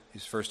familiar.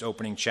 These first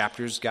opening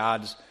chapters,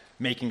 God's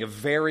making a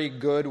very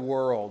good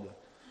world.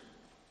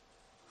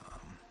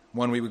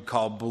 One we would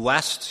call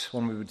blessed,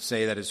 one we would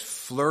say that is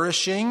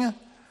flourishing.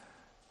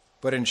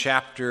 But in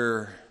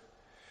chapter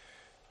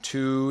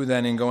 2,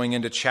 then in going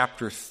into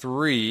chapter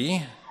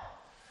 3,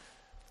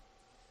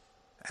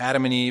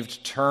 Adam and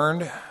Eve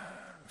turned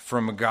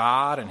from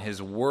God and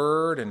his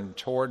word and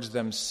towards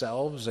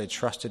themselves. They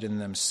trusted in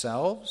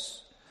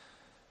themselves.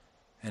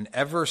 And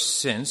ever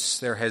since,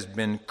 there has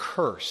been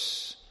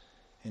curse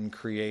in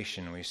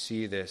creation. We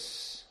see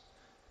this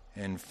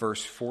in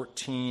verse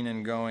 14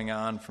 and going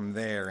on from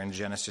there in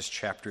Genesis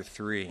chapter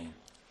 3,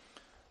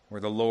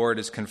 where the Lord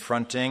is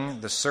confronting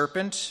the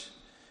serpent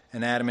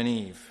and Adam and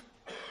Eve.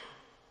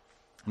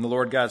 And the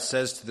Lord God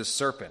says to the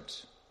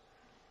serpent,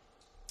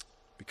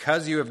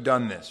 because you have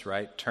done this,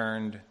 right,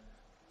 turned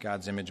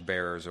God's image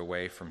bearers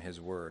away from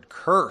his word,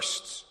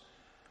 cursed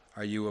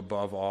are you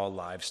above all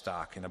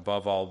livestock and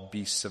above all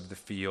beasts of the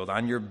field.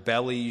 On your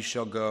belly you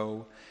shall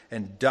go,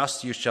 and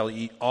dust you shall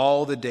eat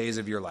all the days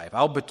of your life.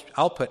 I'll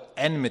put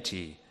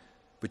enmity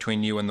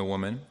between you and the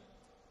woman,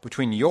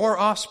 between your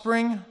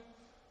offspring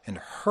and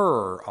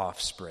her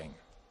offspring.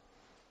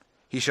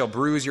 He shall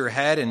bruise your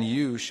head, and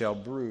you shall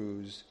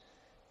bruise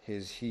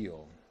his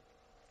heel.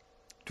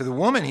 To the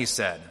woman he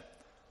said,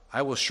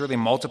 I will surely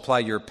multiply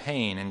your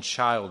pain in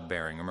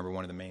childbearing. Remember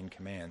one of the main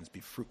commands, be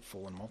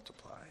fruitful and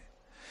multiply.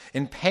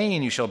 In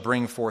pain you shall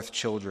bring forth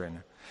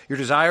children. Your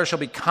desire shall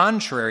be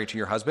contrary to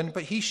your husband,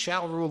 but he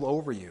shall rule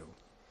over you.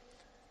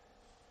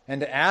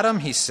 And to Adam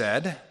he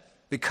said,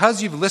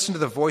 because you've listened to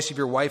the voice of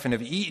your wife and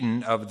have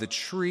eaten of the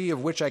tree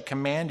of which I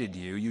commanded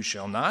you, you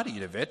shall not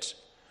eat of it.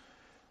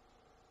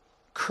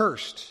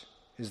 Cursed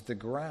is the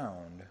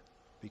ground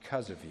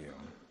because of you.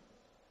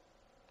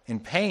 In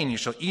pain you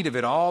shall eat of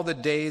it all the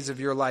days of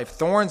your life.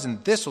 Thorns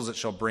and thistles it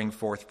shall bring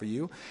forth for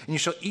you, and you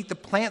shall eat the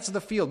plants of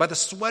the field. By the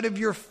sweat of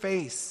your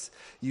face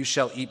you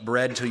shall eat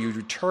bread till you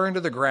return to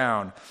the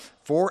ground.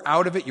 For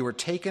out of it you were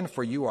taken,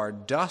 for you are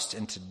dust,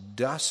 and to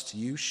dust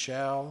you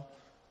shall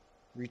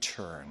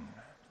return.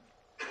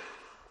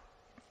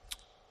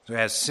 So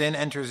as sin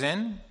enters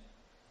in,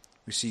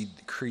 we see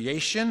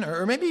creation,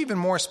 or maybe even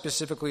more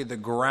specifically, the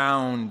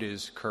ground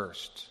is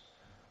cursed.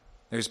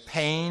 There's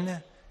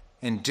pain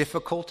and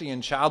difficulty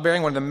in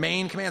childbearing. One of the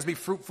main commands, be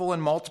fruitful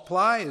and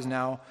multiply, is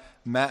now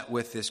met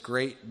with this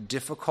great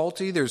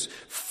difficulty. There's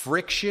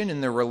friction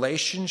in the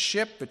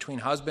relationship between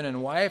husband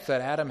and wife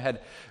that Adam had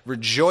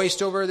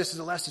rejoiced over. This is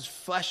the less is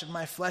flesh of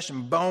my flesh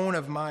and bone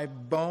of my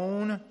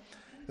bone.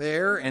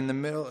 There in the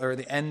middle or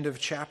the end of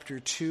chapter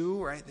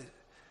 2, right?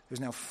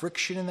 There's now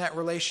friction in that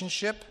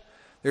relationship.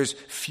 There's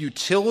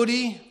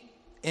futility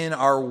in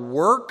our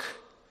work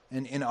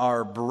and in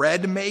our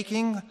bread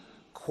making,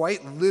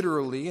 quite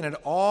literally, and it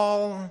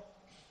all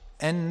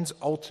ends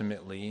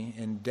ultimately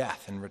in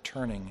death and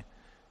returning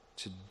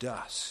to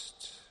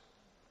dust.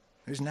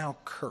 There's now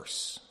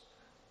curse.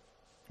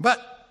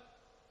 But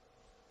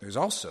there's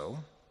also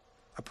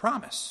a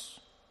promise.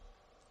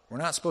 We're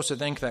not supposed to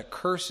think that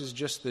curse is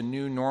just the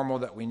new normal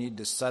that we need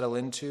to settle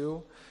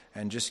into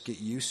and just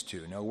get used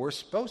to. No, we're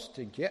supposed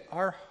to get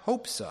our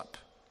hopes up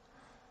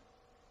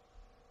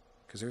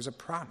because there's a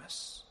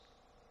promise.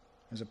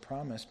 There's a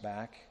promise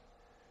back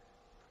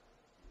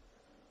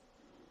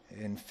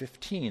in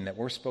 15 that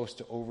we're supposed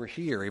to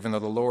overhear, even though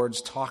the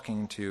Lord's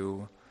talking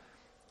to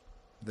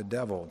the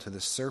devil, to the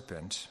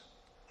serpent.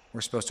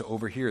 We're supposed to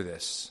overhear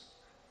this,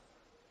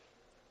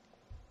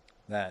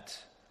 that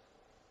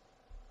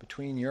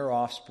between your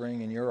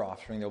offspring and your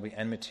offspring there will be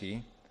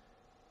enmity,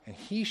 and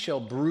he shall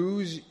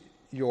bruise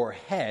your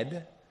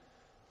head,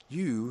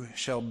 you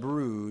shall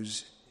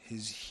bruise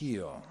his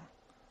heel.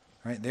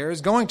 Right? There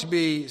is going to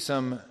be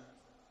some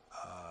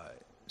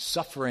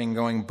suffering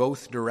going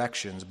both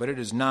directions, but it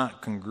is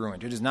not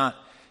congruent. It is not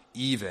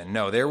even.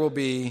 No, there will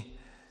be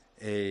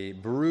a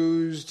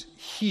bruised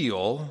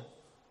heel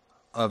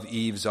of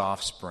Eve's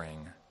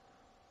offspring,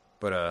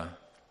 but a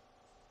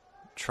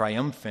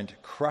triumphant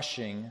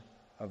crushing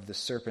of the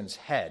serpent's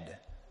head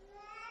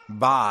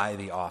by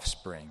the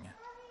offspring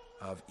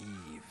of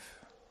Eve.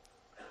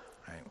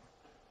 Right?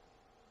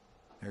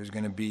 There's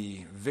going to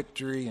be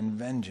victory and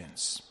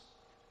vengeance.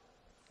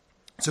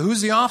 So who's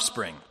the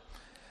offspring?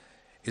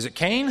 Is it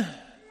Cain?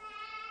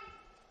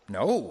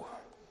 No.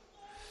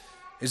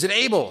 Is it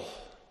Abel?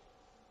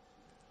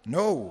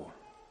 No.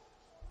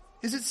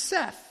 Is it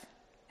Seth?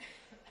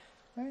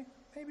 Right?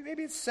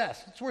 Maybe it's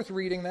Seth. It's worth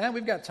reading that.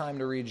 We've got time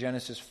to read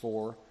Genesis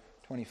 4,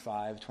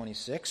 25,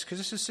 26, because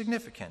this is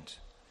significant.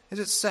 Is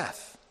it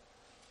Seth?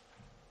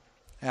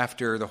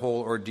 After the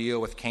whole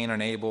ordeal with Cain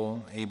and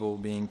Abel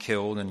being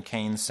killed and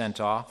Cain sent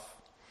off,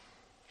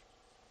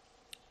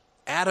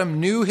 Adam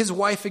knew his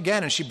wife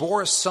again, and she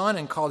bore a son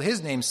and called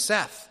his name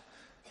Seth.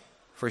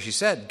 For she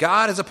said,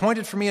 God has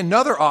appointed for me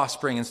another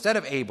offspring instead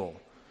of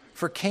Abel,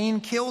 for Cain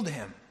killed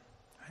him.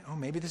 Oh,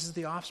 maybe this is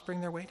the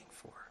offspring they're waiting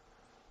for.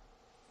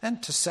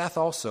 Then to Seth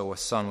also a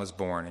son was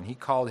born, and he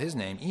called his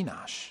name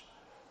Enosh.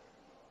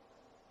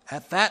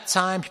 At that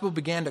time, people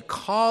began to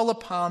call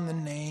upon the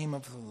name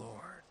of the Lord.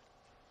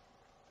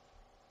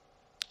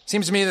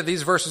 Seems to me that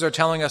these verses are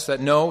telling us that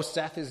no,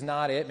 Seth is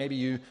not it. Maybe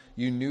you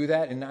knew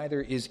that, and neither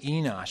is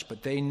Enosh.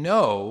 But they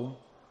know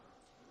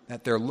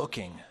that they're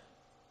looking,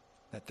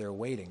 that they're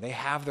waiting. They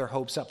have their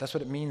hopes up. That's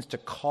what it means to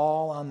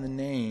call on the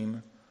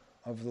name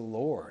of the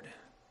Lord.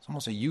 It's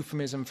almost a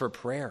euphemism for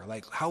prayer.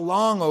 Like, how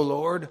long, O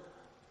Lord?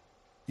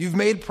 You've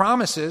made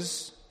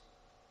promises.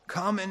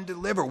 Come and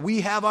deliver.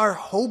 We have our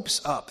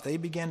hopes up. They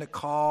began to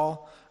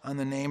call on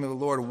the name of the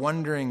Lord,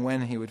 wondering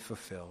when he would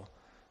fulfill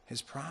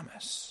his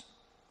promise.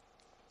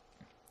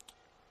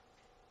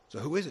 So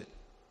who is it?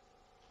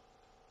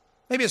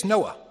 Maybe it's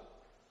Noah.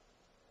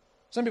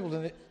 Some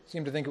people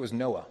seem to think it was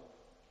Noah.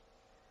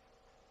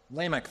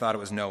 Lamech thought it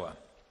was Noah,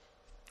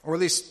 or at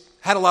least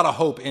had a lot of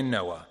hope in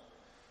Noah.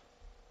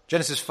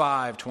 Genesis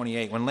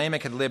 5:28, when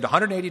Lamech had lived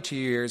 182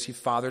 years, he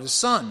fathered a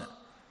son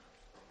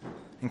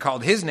and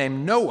called his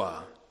name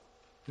Noah,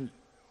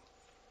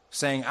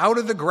 saying, out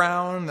of the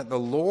ground that the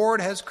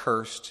Lord has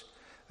cursed,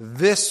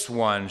 this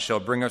one shall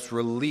bring us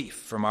relief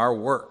from our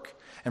work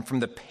and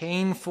from the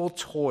painful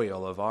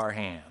toil of our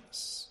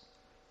hands.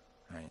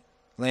 Right?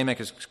 Lamech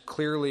is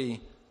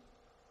clearly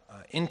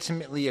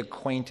intimately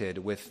acquainted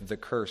with the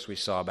curse we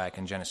saw back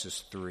in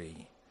Genesis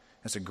 3.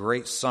 That's a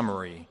great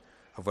summary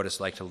of what it's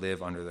like to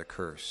live under the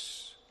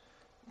curse.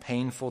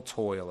 Painful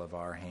toil of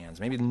our hands.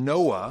 Maybe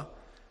Noah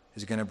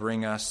is going to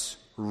bring us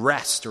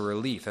rest or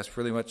relief. That's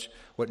pretty much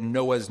what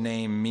Noah's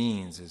name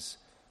means, is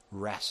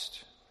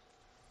rest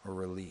or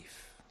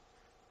relief.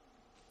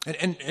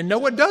 And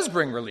Noah does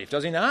bring relief,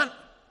 does he not?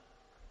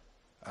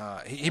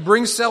 He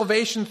brings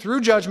salvation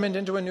through judgment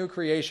into a new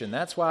creation.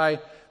 That's why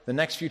the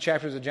next few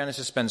chapters of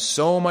Genesis spend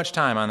so much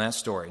time on that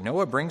story.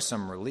 Noah brings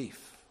some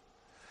relief.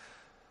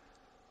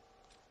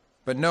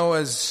 But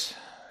Noah's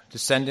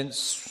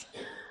descendants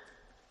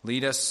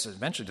lead us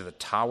eventually to the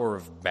Tower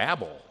of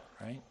Babel,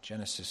 right?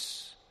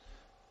 Genesis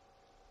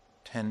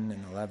 10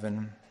 and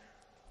 11.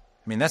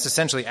 I mean, that's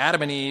essentially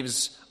Adam and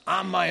Eve's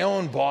I'm my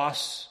own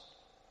boss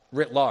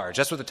writ large.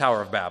 That's what the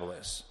Tower of Babel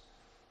is.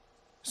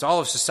 It's all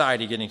of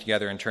society getting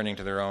together and turning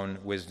to their own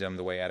wisdom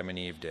the way Adam and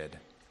Eve did.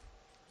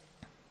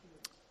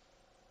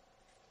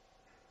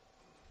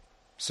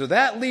 So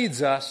that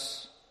leads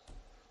us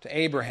to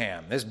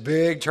Abraham, this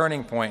big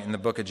turning point in the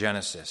book of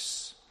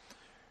Genesis.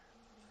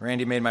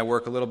 Randy made my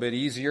work a little bit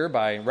easier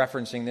by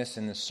referencing this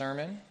in the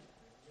sermon.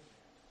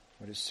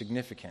 But it's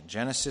significant.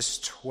 Genesis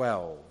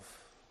 12.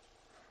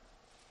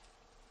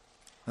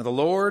 Now the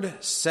Lord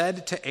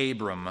said to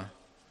Abram,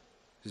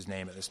 his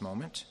name at this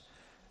moment,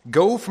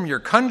 go from your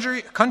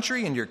country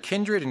and your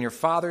kindred and your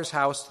father's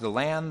house to the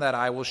land that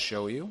I will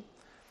show you.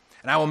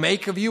 And I will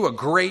make of you a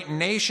great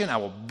nation. I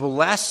will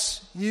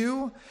bless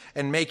you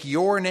and make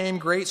your name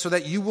great so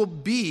that you will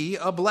be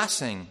a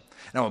blessing.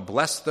 And I will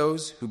bless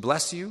those who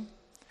bless you.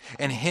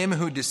 And him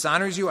who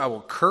dishonors you I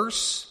will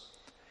curse.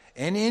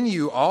 And in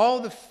you all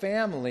the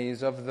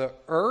families of the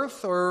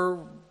earth,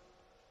 or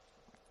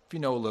if you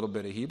know a little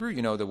bit of Hebrew,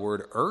 you know the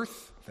word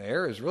earth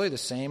there is really the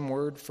same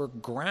word for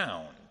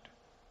ground.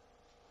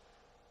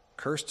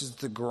 Cursed is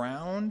the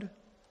ground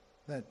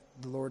that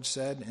the Lord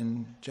said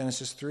in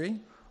Genesis 3.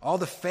 All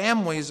the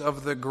families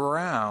of the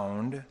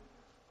ground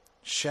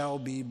shall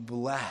be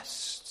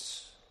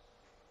blessed.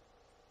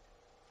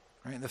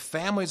 Right? The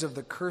families of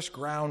the cursed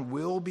ground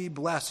will be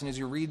blessed. And as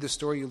you read the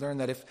story, you learn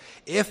that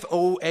if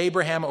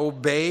Abraham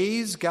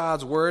obeys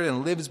God's word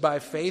and lives by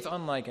faith,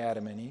 unlike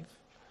Adam and Eve,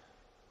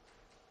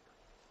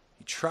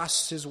 he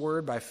trusts his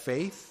word by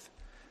faith,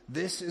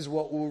 this is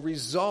what will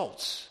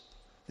result,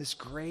 this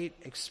great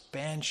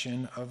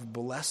expansion of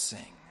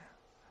blessing.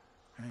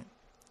 Right?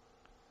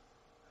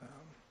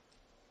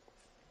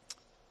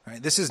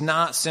 Right? This is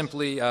not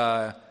simply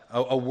a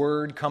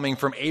word coming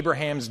from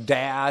Abraham's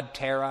dad,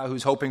 Terah,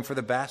 who's hoping for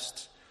the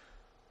best.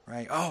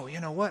 Right? Oh, you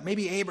know what?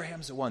 Maybe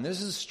Abraham's the one.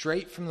 This is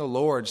straight from the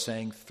Lord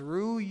saying,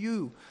 through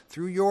you,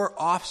 through your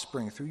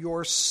offspring, through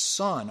your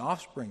son,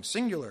 offspring,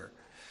 singular,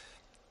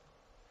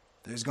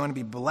 there's going to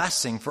be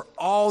blessing for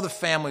all the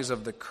families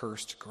of the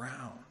cursed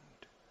ground.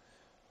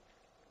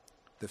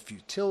 The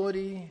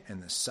futility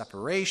and the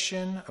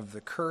separation of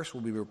the curse will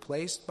be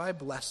replaced by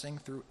blessing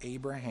through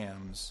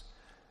Abraham's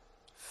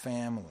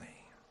family.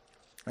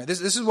 Right,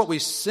 this is what we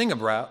sing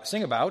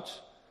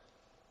about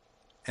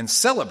and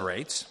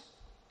celebrate.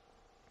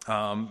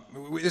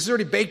 This is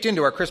already baked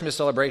into our Christmas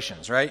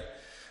celebrations, right?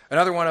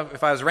 Another one,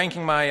 if I was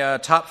ranking my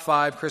top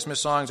 5 Christmas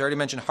songs, I already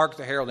mentioned Hark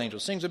the Herald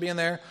Angels Sings would be in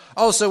there.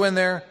 Also in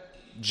there,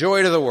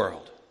 Joy to the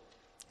World.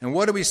 And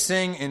what do we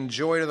sing in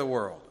Joy to the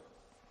World?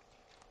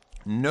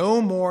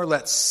 No more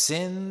let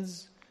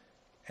sins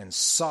and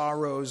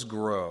sorrows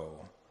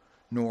grow,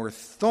 nor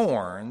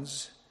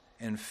thorns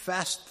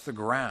infest the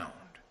ground.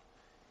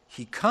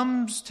 He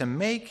comes to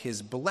make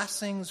his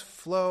blessings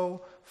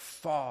flow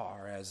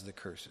far as the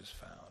curse is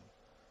found.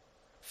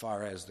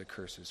 Far as the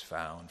curse is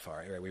found.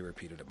 Far. Right, we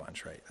repeat it a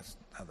bunch, right? That's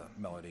how the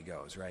melody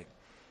goes, right?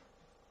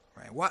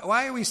 Right.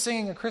 Why are we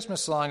singing a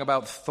Christmas song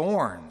about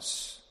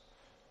thorns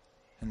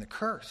and the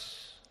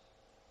curse?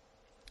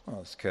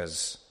 Well, it's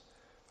because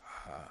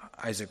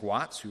Isaac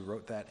Watts, who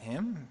wrote that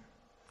hymn,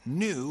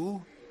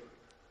 knew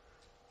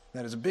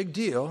that it's a big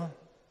deal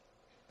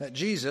that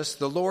Jesus,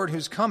 the Lord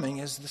who's coming,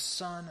 is the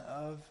son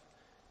of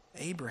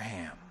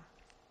Abraham.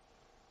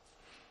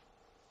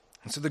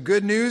 And so the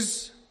good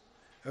news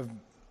of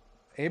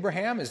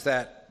Abraham is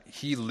that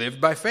he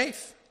lived by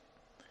faith.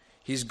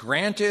 He's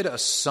granted a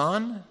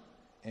son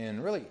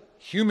in really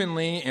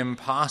humanly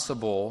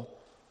impossible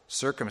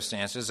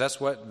circumstances.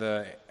 That's what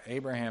the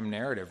Abraham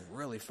narrative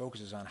really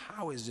focuses on.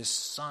 How is this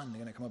son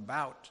going to come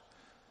about?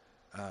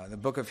 The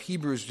book of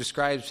Hebrews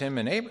describes him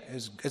and him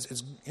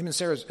and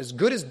Sarah as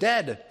good as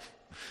dead.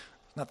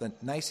 It's not the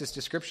nicest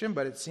description,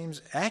 but it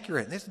seems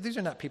accurate. These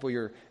are not people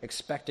you're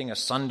expecting a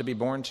son to be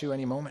born to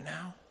any moment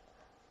now.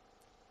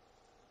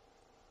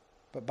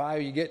 But by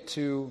you get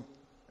to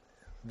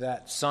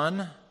that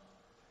son,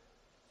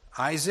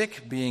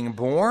 Isaac, being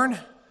born,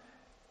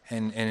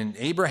 and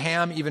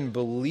Abraham even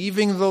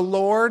believing the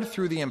Lord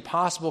through the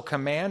impossible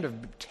command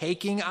of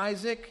taking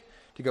Isaac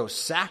to go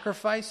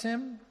sacrifice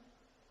him,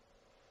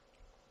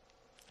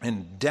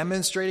 and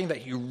demonstrating that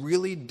he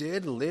really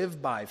did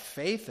live by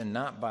faith and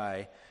not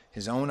by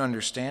his own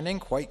understanding,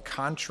 quite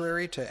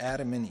contrary to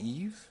Adam and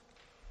Eve.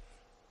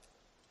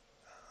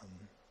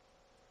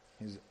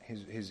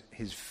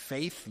 His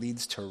faith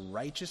leads to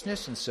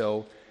righteousness, and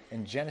so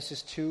in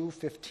Genesis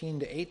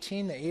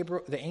 2:15-18,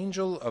 the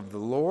angel of the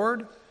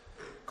Lord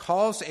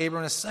calls to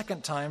Abram a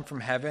second time from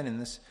heaven in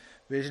this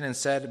vision and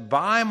said,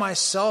 "By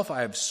myself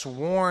I have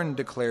sworn,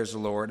 declares the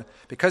Lord,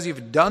 because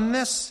you've done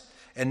this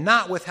and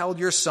not withheld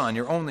your son,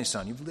 your only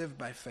son. You've lived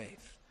by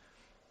faith.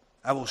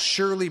 I will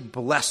surely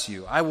bless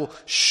you. I will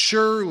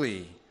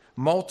surely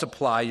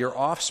multiply your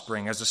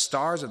offspring as the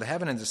stars of the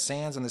heaven and the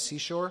sands on the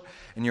seashore,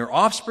 and your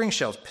offspring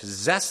shall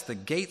possess the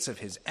gates of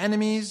his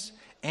enemies,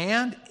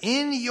 and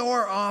in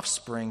your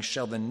offspring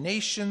shall the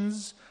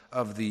nations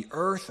of the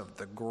earth, of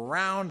the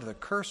ground, the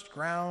cursed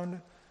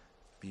ground,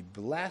 be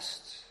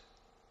blessed,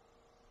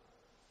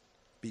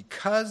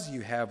 because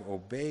you have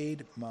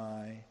obeyed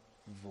my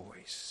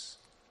voice."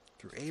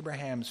 Through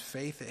Abraham's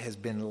faith, it has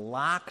been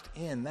locked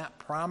in. That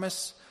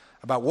promise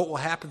about what will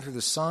happen through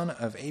the son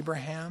of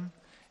Abraham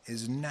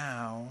is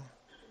now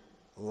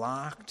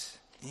locked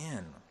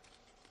in.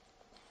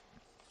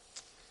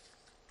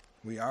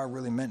 We are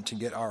really meant to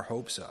get our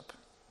hopes up.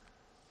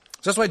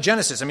 So that's why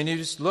Genesis, you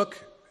just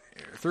look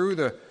through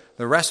the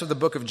rest of the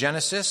book of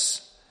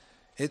Genesis,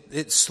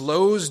 it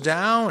slows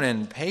down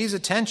and pays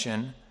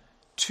attention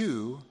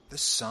to the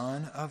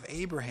son of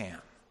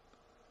Abraham.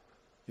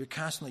 You're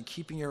constantly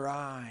keeping your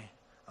eye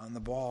on the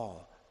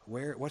ball.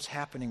 What's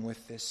happening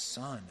with this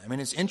son?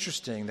 It's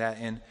interesting that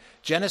in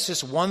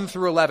Genesis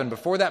 1-11,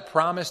 before that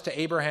promise to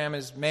Abraham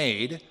is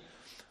made,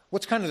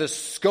 what's kind of the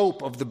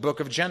scope of the book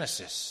of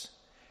Genesis?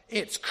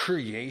 It's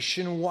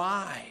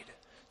creation-wide.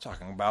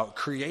 Talking about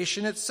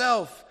creation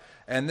itself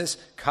and this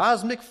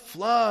cosmic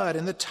flood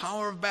and the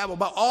Tower of Babel,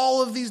 about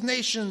all of these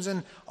nations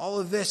and all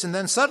of this. And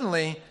then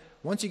suddenly,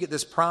 once you get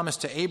this promise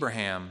to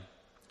Abraham,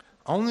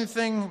 only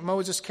thing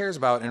Moses cares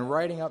about in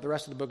writing out the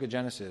rest of the book of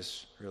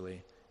Genesis,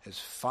 really, is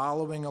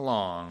following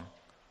along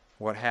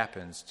what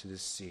happens to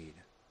this seed,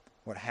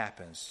 what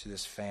happens to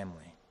this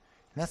family.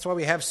 And that's why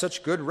we have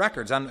such good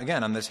records.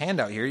 On this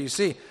handout here, you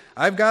see,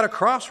 I've got a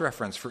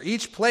cross-reference for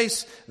each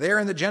place there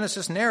in the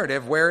Genesis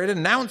narrative where it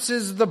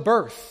announces the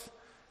birth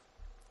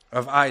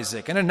of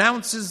Isaac and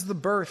announces the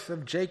birth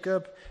of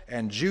Jacob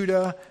and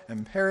Judah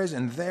and Perez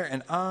and there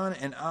and on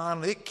and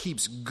on. It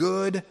keeps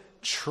good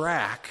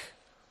track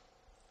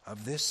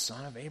of this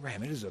son of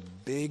Abraham. It is a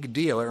big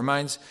deal. It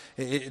reminds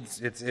me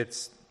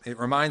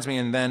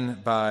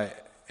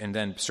and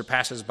then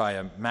surpasses by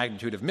a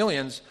magnitude of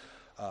millions.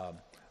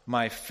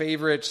 My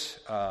favorite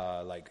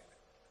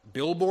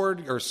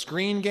billboard or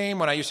screen game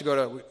when I used to go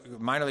to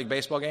minor league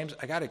baseball games,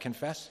 I got to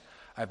confess,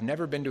 I've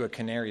never been to a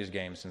Canaries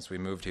game since we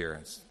moved here.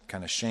 It's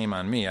kind of shame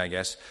on me, I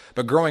guess.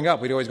 But growing up,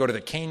 we'd always go to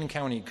the Kane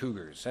County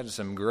Cougars. That is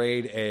some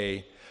grade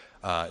A,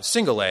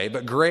 single A,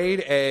 but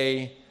grade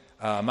A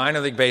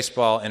minor league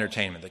baseball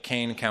entertainment, the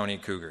Kane County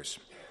Cougars.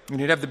 And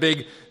you'd have the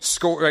big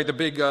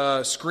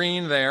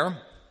screen there.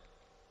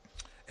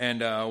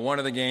 And one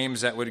of the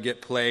games that would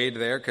get played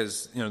there,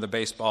 because the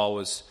baseball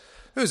was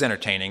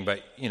entertaining,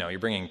 but you're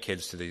bringing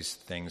kids to these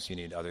things, you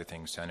need other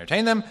things to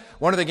entertain them.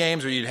 One of the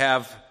games where you'd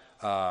have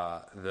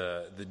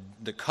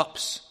the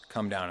cups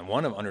come down,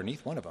 and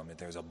underneath one of them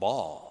there's a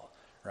ball,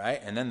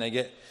 right? And then they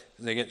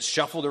get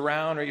shuffled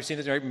around, or you've seen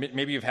this, or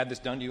maybe you've had this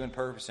done to you in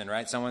person,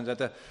 right? Someone's at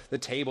the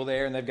table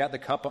there, and they've got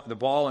the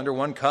ball under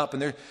one cup,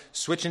 and they're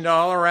switching it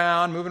all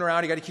around, moving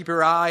around. You got to keep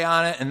your eye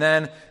on it, and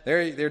then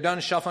they're done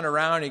shuffling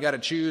around. You got to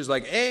choose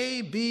like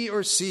A, B,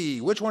 or C.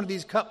 Which one of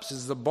these cups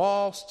is the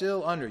ball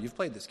still under? You've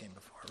played this game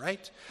before,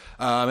 right?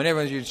 And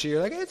everyone's cheer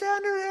like it's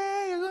under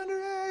A, it's under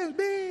A, it's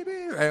B,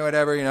 B, right?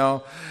 Whatever,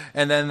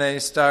 And then they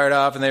start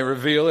off and they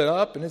reveal it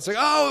up, and it's like,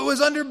 oh, it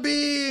was under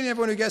B, and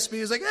everyone who guessed B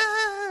is like,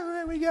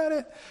 we got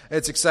it.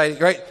 It's exciting,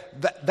 right?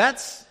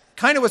 That's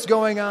kind of what's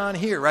going on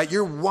here, right?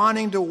 You're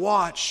wanting to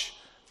watch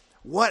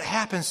what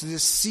happens to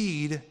this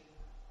seed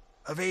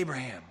of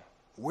Abraham.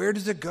 Where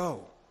does it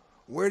go?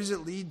 Where does it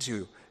lead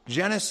to?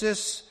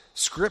 Genesis,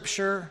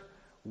 Scripture,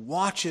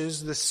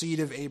 watches the seed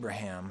of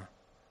Abraham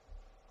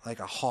like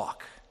a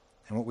hawk.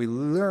 And what we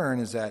learn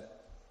is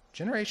that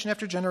generation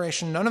after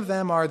generation, none of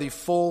them are the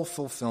full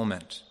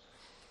fulfillment.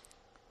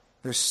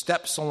 There's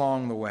steps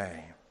along the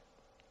way.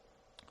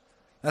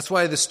 That's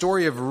why the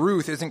story of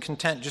Ruth isn't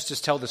content just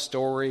to tell the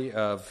story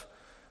of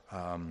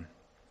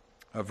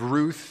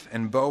Ruth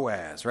and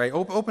Boaz, right?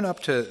 Open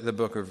up to the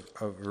book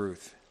of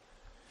Ruth.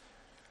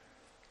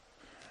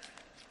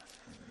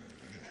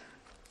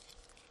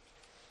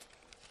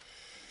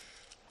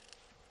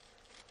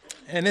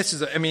 And this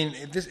is,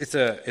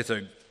 it's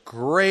a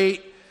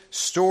great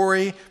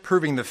story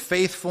proving the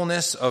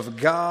faithfulness of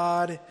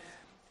God,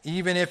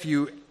 even if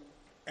you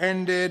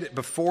ended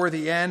before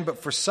the end. But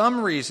for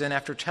some reason,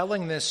 after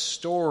telling this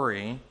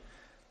story,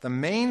 the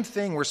main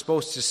thing we're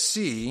supposed to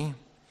see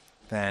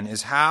then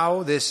is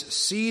how this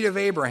seed of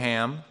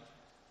Abraham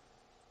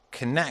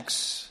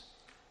connects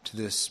to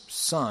this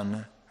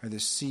son, or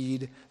this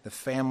seed, the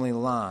family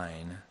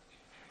line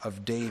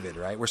of David,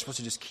 right? We're supposed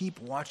to just keep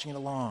watching it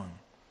along.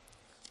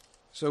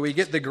 So we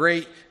get the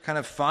great kind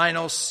of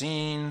final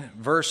scene,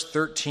 verse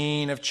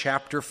 13 of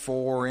chapter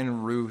 4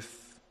 in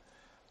Ruth.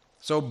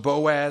 So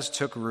Boaz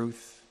took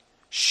Ruth.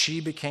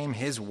 She became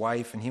his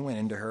wife, and he went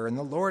into her. And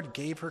the Lord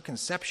gave her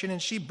conception,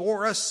 and she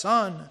bore a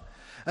son.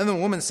 And the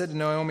woman said to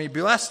Naomi,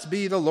 "Blessed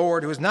be the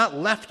Lord, who has not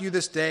left you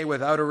this day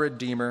without a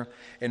redeemer.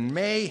 And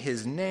may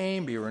his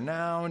name be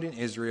renowned in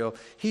Israel.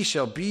 He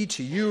shall be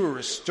to you a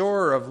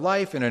restorer of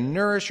life and a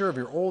nourisher of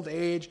your old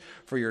age.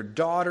 For your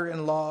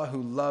daughter-in-law, who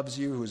loves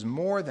you, who is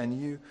more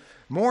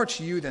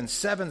to you than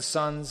 7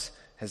 sons,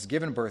 has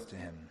given birth to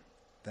him."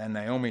 Then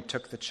Naomi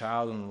took the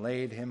child and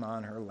laid him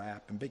on her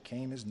lap and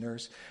became his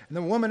nurse. And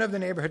the woman of the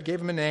neighborhood gave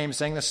him a name,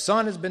 saying, "The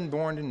son has been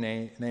born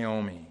to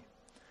Naomi."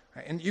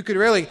 And you could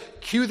really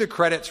cue the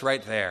credits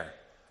right there.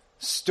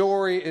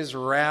 Story is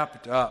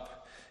wrapped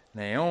up.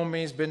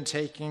 Naomi's been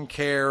taken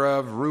care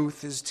of.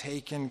 Ruth is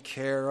taken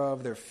care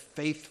of. Their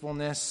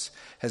faithfulness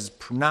has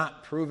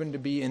not proven to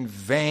be in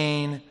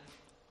vain.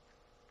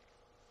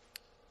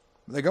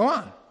 But they go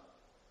on.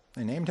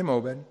 They named him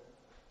Obed.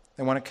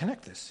 They want to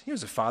connect this. He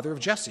was the father of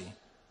Jesse,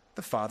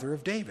 the father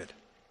of David.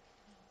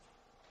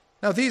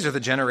 Now, these are the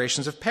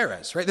generations of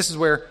Perez, right? This is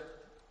where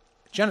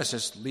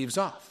Genesis leaves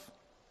off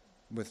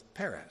with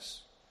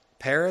Perez.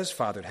 Perez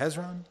fathered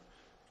Hezron.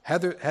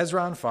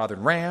 Hezron fathered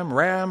Ram.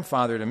 Ram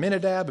fathered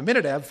Amminadab.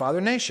 Amminadab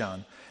fathered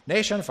Nahshon.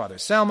 Nahshon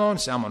fathered Salmon.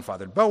 Salmon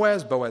fathered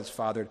Boaz. Boaz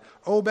fathered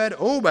Obed.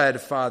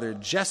 Obed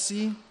fathered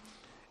Jesse.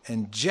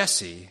 And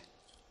Jesse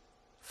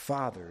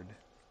fathered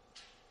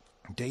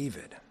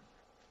David.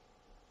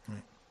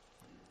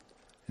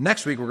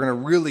 Next week, we're going to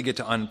really get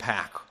to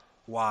unpack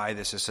why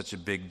this is such a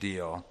big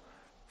deal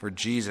for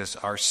Jesus,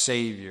 our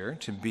Savior,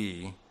 to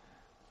be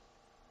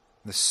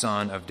the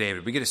son of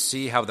David. We get to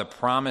see how the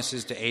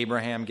promises to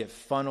Abraham get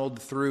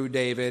funneled through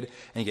David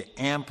and get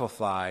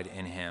amplified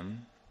in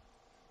him.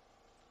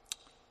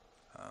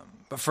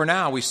 But for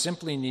now, we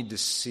simply need to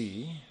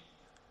see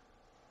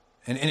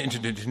and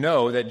to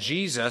know that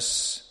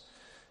Jesus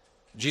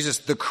Jesus,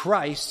 the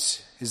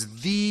Christ,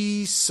 is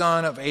the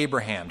Son of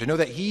Abraham. To know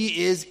that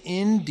he is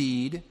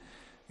indeed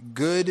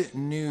good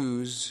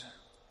news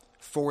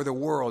for the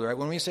world, right?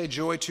 When we say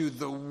joy to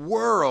the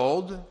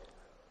world,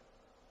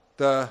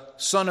 the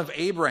Son of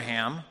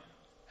Abraham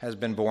has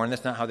been born.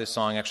 That's not how this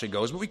song actually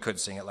goes, but we could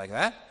sing it like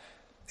that.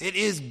 It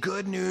is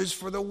good news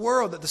for the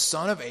world that the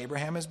Son of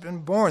Abraham has been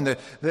born.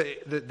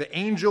 The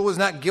angel was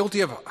not guilty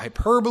of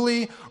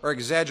hyperbole or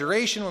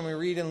exaggeration when we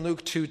read in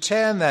Luke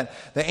 2:10 that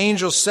the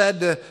angel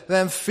said to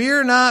them,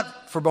 "Fear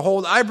not, for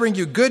behold, I bring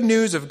you good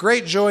news of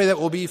great joy that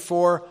will be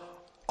for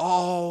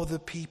all the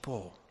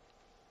people."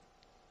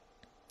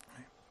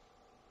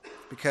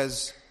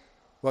 Because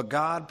what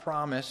God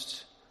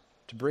promised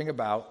to bring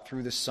about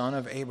through the Son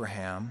of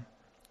Abraham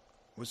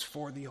was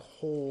for the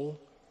whole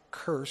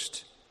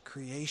cursed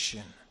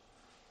creation.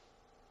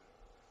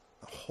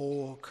 The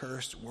whole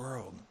cursed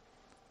world.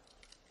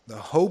 The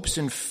hopes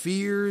and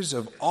fears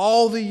of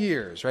all the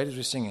years, right, as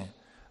we're singing,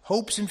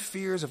 hopes and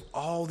fears of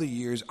all the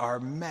years are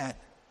met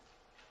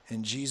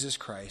in Jesus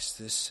Christ,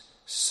 this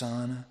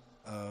Son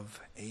of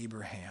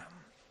Abraham.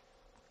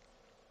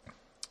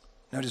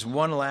 Now, just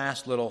one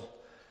last little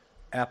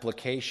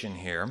application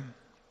here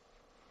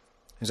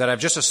is that I've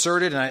just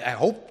asserted, and I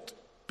hope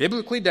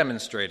biblically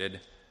demonstrated,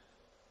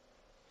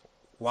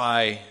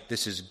 why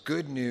this is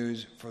good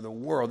news for the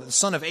world. The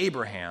Son of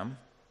Abraham,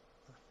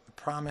 the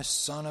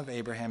promised Son of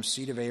Abraham,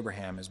 seed of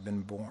Abraham, has been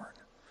born.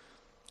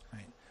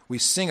 Right? We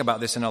sing about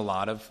this in a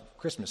lot of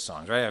Christmas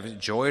songs, right?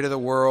 Joy to the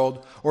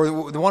world.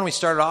 Or the one we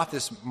started off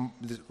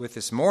with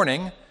this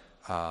morning,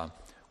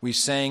 we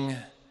sang,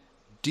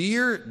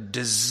 "Dear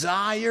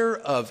desire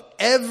of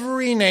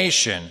every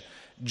nation,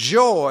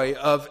 joy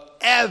of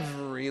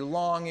every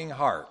longing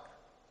heart."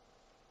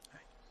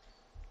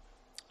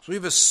 So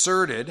we've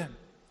asserted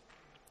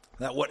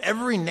that what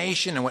every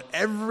nation and what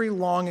every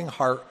longing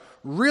heart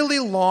really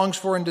longs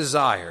for and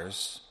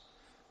desires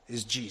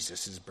is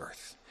Jesus'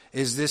 birth,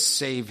 is this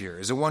Savior,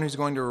 is the one who's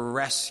going to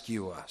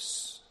rescue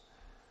us.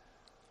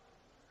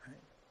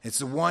 It's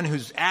the one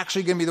who's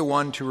actually going to be the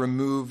one to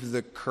remove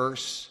the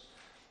curse,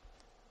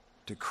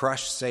 to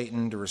crush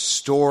Satan, to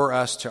restore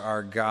us to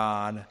our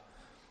God.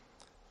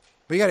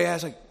 But you got to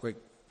ask, wait,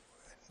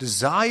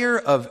 desire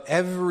of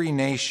every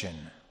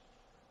nation,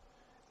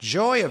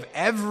 joy of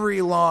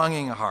every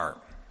longing heart.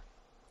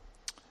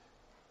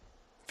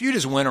 If you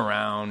just went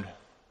around,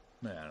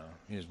 I don't know,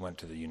 you just went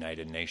to the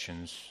United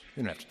Nations,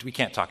 we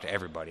can't talk to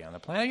everybody on the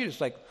planet. You're just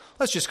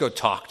let's just go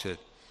talk to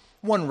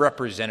one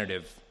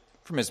representative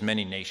from as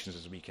many nations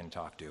as we can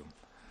talk to.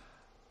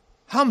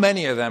 How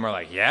many of them are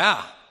like,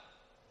 yeah,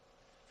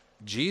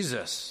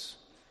 Jesus,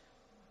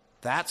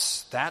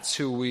 that's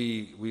who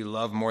we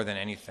love more than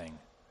anything.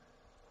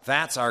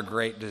 That's our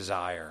great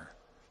desire.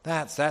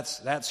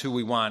 That's who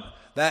we want.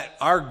 That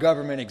our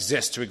government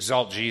exists to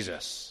exalt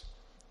Jesus.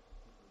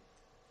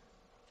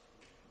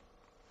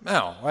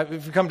 Now,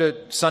 if you come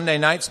to Sunday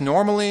nights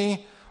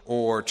normally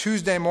or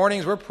Tuesday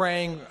mornings, we're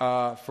praying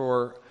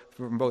for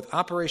both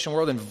Operation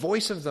World and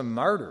Voice of the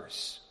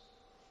Martyrs.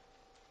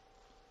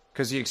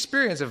 Because the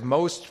experience of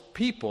most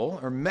people,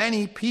 or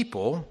many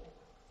people,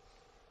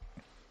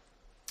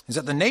 is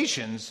that the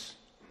nations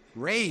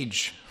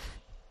rage.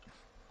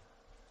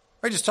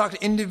 Right? Just talk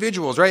to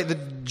individuals, right? The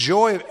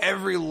joy of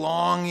every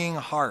longing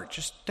heart.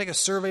 Just take a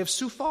survey of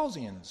Sioux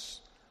Fallsians.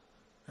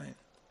 Right?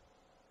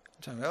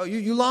 Oh,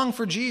 you long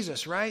for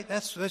Jesus, right?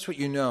 That's what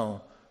you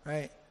know,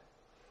 right?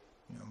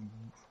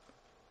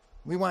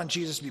 We want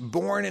Jesus to be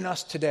born in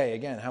us today.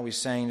 Again, how we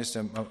sang just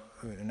an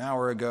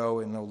hour ago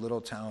in the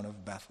little town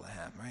of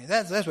Bethlehem, right?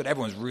 That's what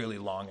everyone's really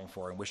longing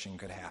for and wishing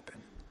could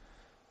happen.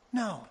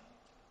 No.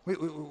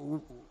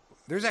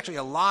 There's actually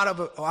a lot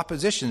of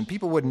opposition.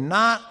 People would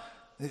not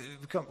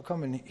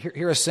come and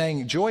hear us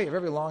saying joy of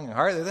every longing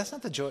heart. That's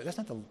not the joy. That's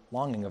not the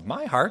longing of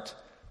my heart.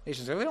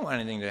 Nations say, we don't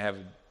want anything to have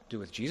to do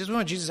with Jesus. We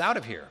want Jesus out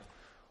of here.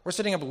 We're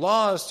setting up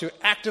laws to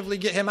actively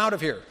get him out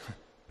of here.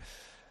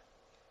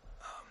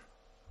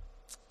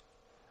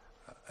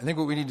 I think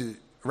what we need to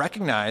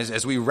recognize,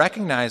 as we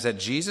recognize that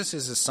Jesus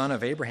is the Son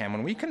of Abraham,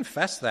 when we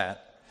confess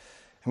that,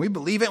 and we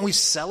believe it, and we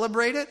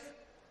celebrate it,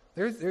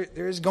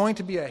 there is going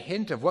to be a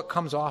hint of what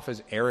comes off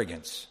as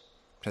arrogance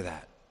to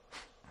that.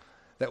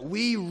 That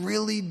we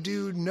really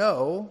do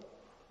know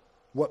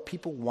what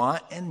people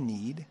want and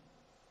need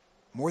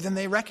more than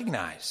they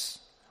recognize,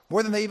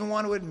 more than they even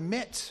want to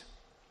admit.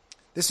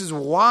 This is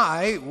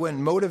why,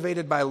 when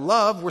motivated by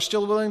love, we're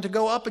still willing to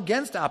go up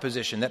against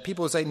opposition. That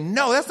people say,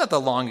 no, that's not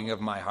the longing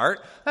of my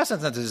heart. That's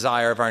not the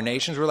desire of our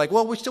nations. We're like,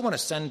 well, we still want to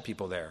send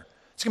people there.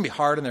 It's going to be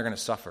hard and they're going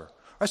to suffer.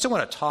 I still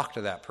want to talk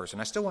to that person.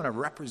 I still want to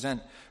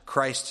represent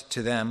Christ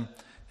to them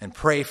and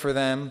pray for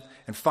them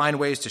and find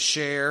ways to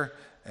share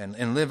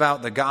and live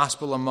out the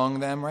gospel among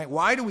them, right?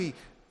 Why do we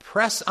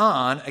press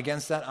on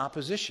against that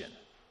opposition,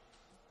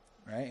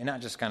 right? And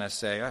not just kind of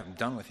say, I'm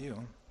done with you.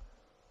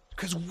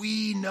 Because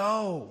we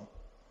know.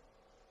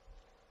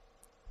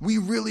 We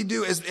really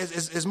do.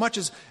 As much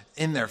as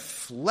in their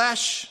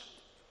flesh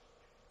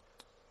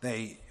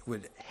they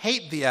would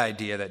hate the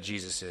idea that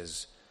Jesus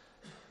is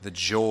the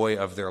joy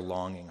of their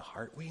longing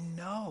heart. We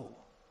know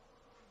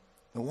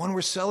the one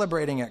we're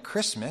celebrating at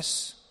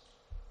Christmas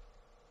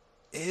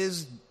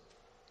is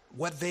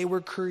what they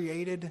were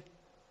created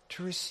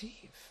to receive.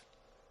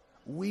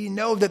 We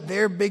know that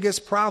their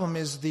biggest problem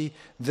is the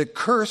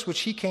curse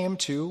which he came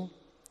to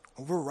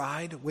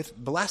override with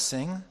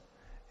blessing.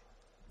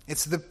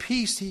 It's the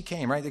peace he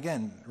came, right?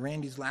 Again,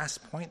 Randy's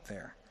last point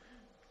there.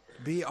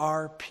 Be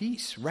our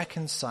peace,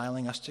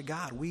 reconciling us to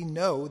God. We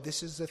know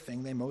this is the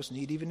thing they most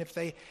need, even if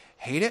they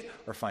hate it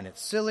or find it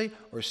silly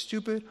or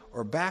stupid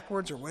or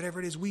backwards or whatever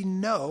it is. We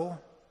know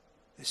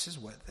this is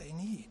what they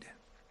need.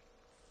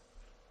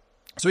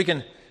 So we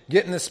can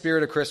get in the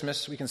spirit of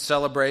Christmas. We can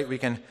celebrate. We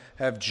can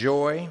have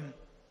joy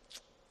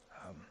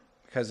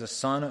because the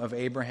son of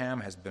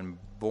Abraham has been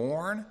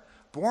born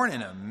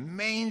in a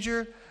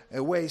manger,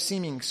 a way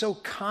seeming so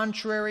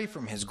contrary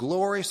from his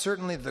glory,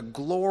 certainly the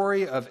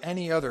glory of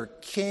any other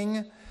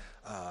king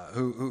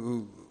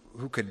who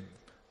could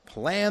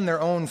plan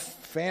their own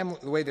family,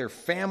 the way their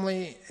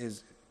family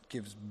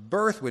gives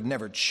birth, would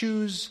never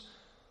choose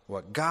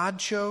what God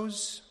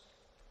chose.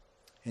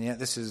 And yet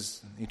this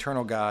is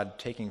eternal God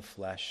taking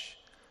flesh.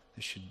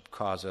 This should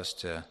cause us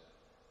to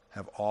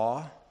have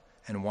awe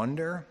and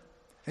wonder,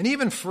 and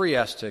even free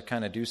us to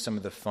kind of do some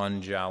of the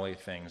fun, jolly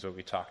things, what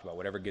we talked about,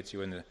 whatever gets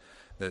you in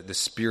the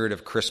spirit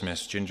of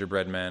Christmas,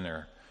 gingerbread men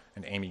or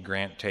an Amy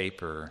Grant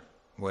tape or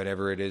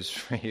whatever it is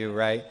for you,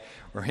 right?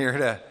 We're here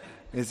to,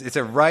 it's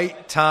a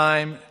right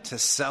time to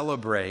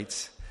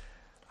celebrate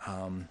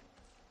and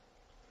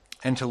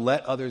to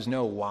let others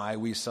know why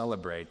we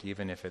celebrate,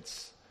 even if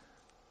it's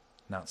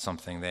not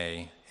something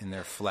they, in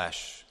their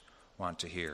flesh, want to hear.